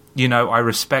that, you know, I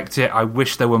respect it. I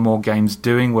wish there were more games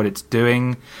doing what it's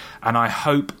doing. And I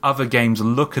hope other games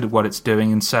look at what it's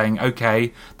doing and saying,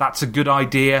 okay, that's a good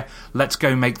idea, let's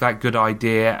go make that good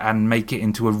idea and make it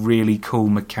into a really cool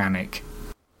mechanic.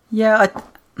 Yeah,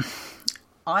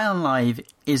 I Am Alive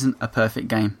isn't a perfect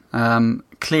game.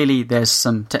 Clearly there's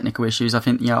some technical issues. I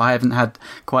think, I haven't had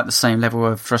quite the same level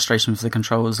of frustration with the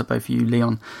controls that both you,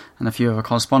 Leon, and a few other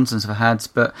correspondents have had,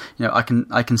 but I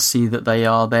can see that they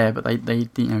are there, but they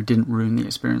didn't ruin the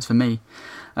experience for me.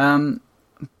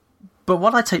 But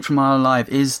what I take from I Am Alive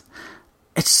is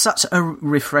it's such a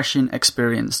refreshing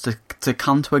experience to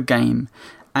come to a game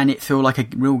and it feel like a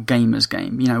real gamer's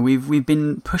game. We've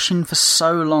been pushing for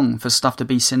so long for stuff to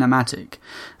be cinematic,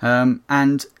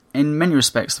 and in many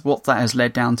respects, what that has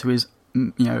led down to is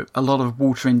a lot of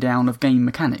watering down of game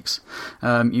mechanics.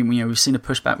 We've seen a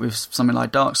pushback with something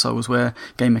like Dark Souls, where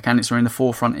game mechanics are in the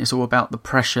forefront. It's all about the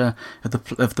pressure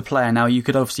of the player. Now, you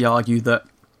could obviously argue that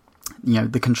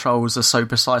the controls are so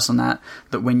precise on that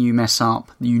when you mess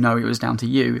up, it was down to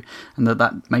you, and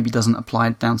that maybe doesn't apply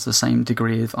down to the same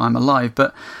degree of I'm Alive.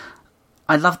 But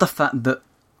I love the fact that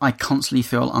I constantly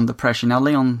feel under pressure. Now,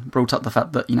 Leon brought up the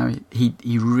fact that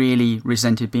he really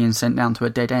resented being sent down to a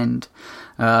dead end,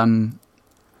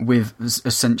 with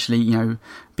essentially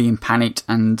being panicked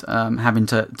and having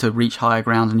to reach higher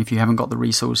ground, and if you haven't got the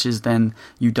resources, then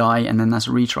you die, and then that's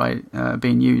a retry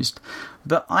being used.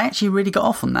 But I actually really got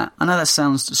off on that. I know that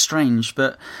sounds strange,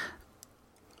 but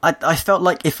I felt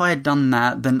like if I had done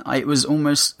that, then it was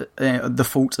almost the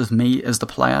fault of me as the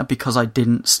player, because I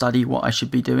didn't study what I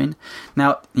should be doing.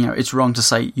 Now, it's wrong to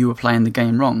say you were playing the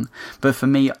game wrong, but for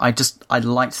me, I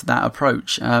liked that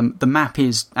approach. The map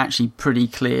is actually pretty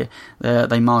clear.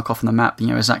 They mark off on the map,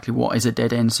 exactly what is a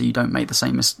dead end, so you don't make the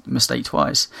same mistake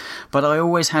twice. But I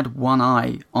always had one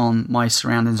eye on my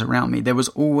surroundings around me. There was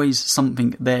always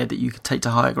something there that you could take to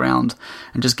higher ground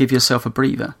and just give yourself a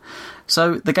breather.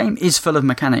 So the game is full of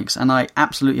mechanics, and I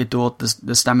absolutely adored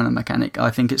the stamina mechanic. I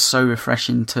think it's so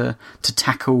refreshing to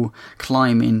tackle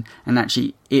climbing and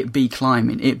actually it be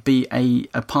climbing. It be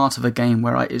a part of a game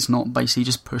where it's not basically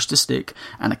just push the stick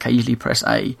and occasionally press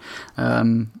A.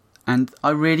 And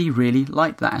I really, really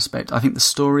like that aspect. I think the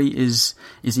story is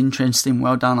interesting,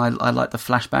 well done. I like the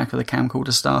flashback of the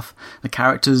camcorder stuff. The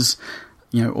characters,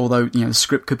 although the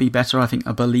script could be better, I think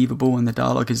are believable and the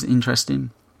dialogue is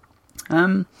interesting.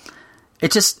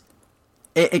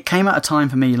 It came at a time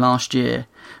for me last year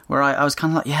where I was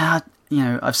kind of like,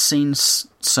 I've seen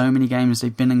so many games,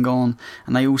 they've been and gone,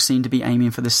 and they all seem to be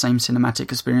aiming for the same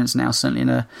cinematic experience now, certainly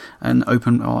in an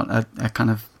open or a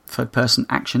kind of third-person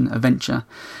action adventure.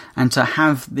 And to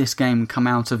have this game come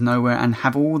out of nowhere and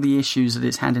have all the issues that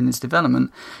it's had in its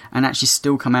development and actually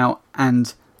still come out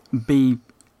and be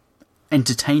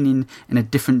entertaining in a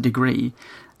different degree,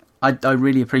 I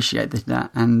really appreciate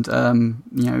that. And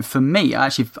for me,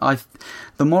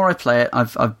 the more I play it,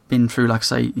 I've been through, like I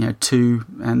say, 2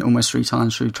 and almost 3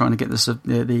 times through trying to get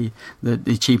the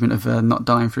achievement of not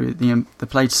dying through the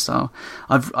play style.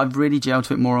 I've really gelled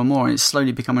to it more and more, and it's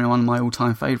slowly becoming one of my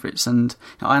all-time favourites. And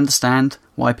I understand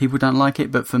why people don't like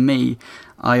it, but for me,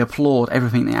 I applaud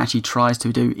everything it actually tries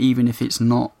to do, even if it's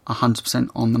not 100%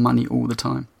 on the money all the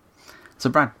time. So,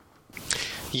 Brad.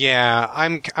 Yeah,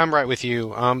 I'm right with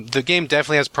you. The game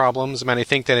definitely has problems. I mean, I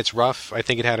think that it's rough. I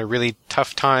think it had a really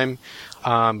tough time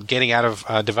getting out of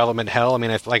development hell. I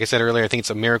mean, like I said earlier, I think it's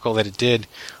a miracle that it did.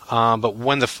 But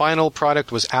when the final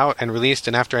product was out and released,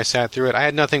 and after I sat through it, I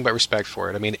had nothing but respect for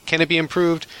it. I mean, can it be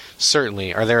improved?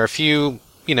 Certainly. Are there a few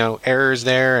errors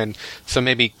there and some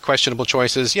maybe questionable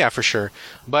choices? Yeah, for sure.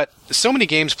 But so many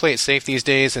games play it safe these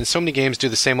days, and so many games do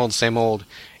the same old.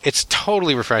 It's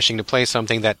totally refreshing to play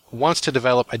something that wants to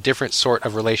develop a different sort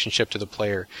of relationship to the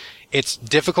player. It's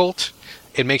difficult.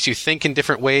 It makes you think in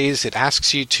different ways. It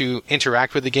asks you to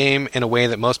interact with the game in a way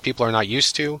that most people are not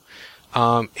used to.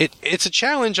 It's a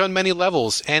challenge on many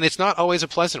levels, and it's not always a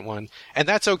pleasant one. And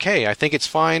that's okay. I think it's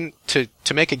fine to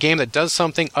make a game that does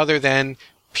something other than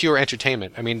pure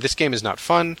entertainment. I mean, this game is not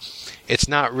fun. It's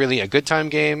not really a good time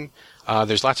game.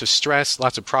 There's lots of stress,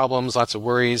 lots of problems, lots of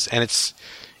worries, and it's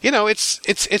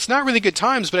not really good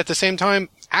times, but at the same time,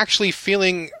 actually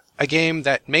feeling a game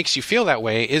that makes you feel that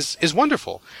way is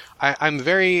wonderful. I'm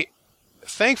very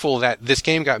thankful that this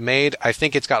game got made. I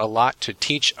think it's got a lot to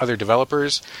teach other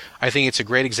developers. I think it's a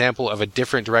great example of a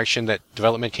different direction that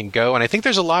development can go, and I think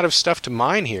there's a lot of stuff to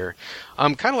mine here.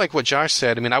 Kind of like what Josh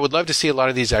said. I mean, I would love to see a lot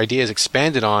of these ideas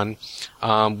expanded on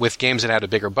with games that had a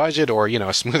bigger budget or,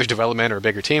 a smoother development or a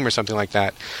bigger team or something like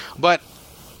that. But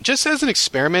just as an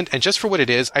experiment and just for what it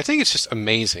is, I think it's just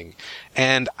amazing.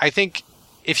 And I think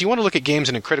if you want to look at games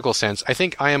in a critical sense, I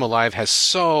think I Am Alive has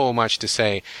so much to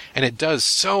say, and it does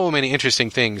so many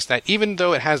interesting things that even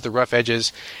though it has the rough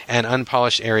edges and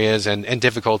unpolished areas and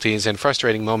difficulties and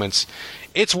frustrating moments,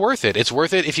 it's worth it. It's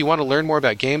worth it if you want to learn more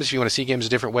about games, if you want to see games a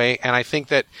different way, and I think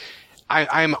that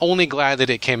I'm only glad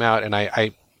that it came out, and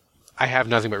I have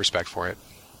nothing but respect for it.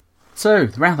 So,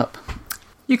 the roundup.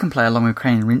 You can play along with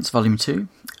Crane and Rinse Volume 2.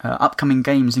 Upcoming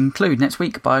games include next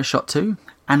week BioShock 2,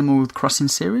 Animal Crossing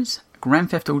series,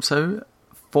 Grand Theft Auto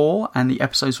 4 and the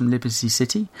episodes from Liberty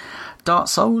City, Dark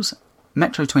Souls,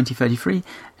 Metro 2033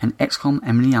 and XCOM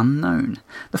Emily Unknown.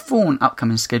 The full and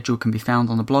upcoming schedule can be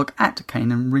found on the blog at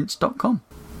caneandrinse.com.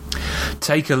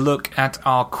 Take a look at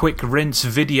our quick rinse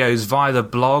videos via the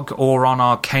blog or on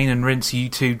our Cane and Rinse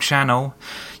YouTube channel.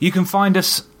 You can find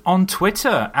us on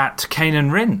Twitter at Cane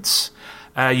and Rinse.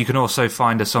 You can also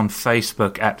find us on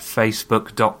Facebook at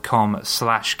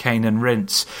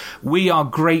facebook.com/caneandrinse. We are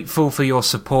grateful for your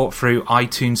support through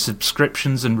iTunes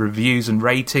subscriptions and reviews and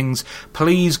ratings.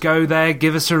 Please go there,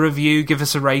 give us a review, give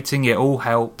us a rating, it all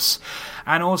helps.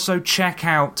 And also check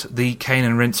out the Cane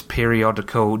and Rinse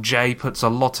periodical. Jay puts a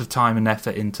lot of time and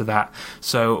effort into that,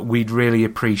 so we'd really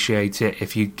appreciate it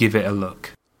if you give it a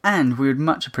look. And we would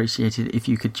much appreciate it if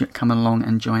you could come along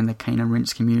and join the Cane and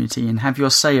Rinse community and have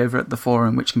your say over at the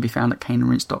forum, which can be found at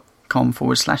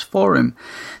caneandrinse.com/forum.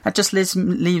 That just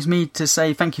leaves me to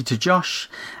say thank you to Josh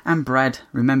and Brad.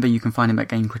 Remember, you can find him at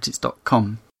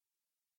gamecritics.com.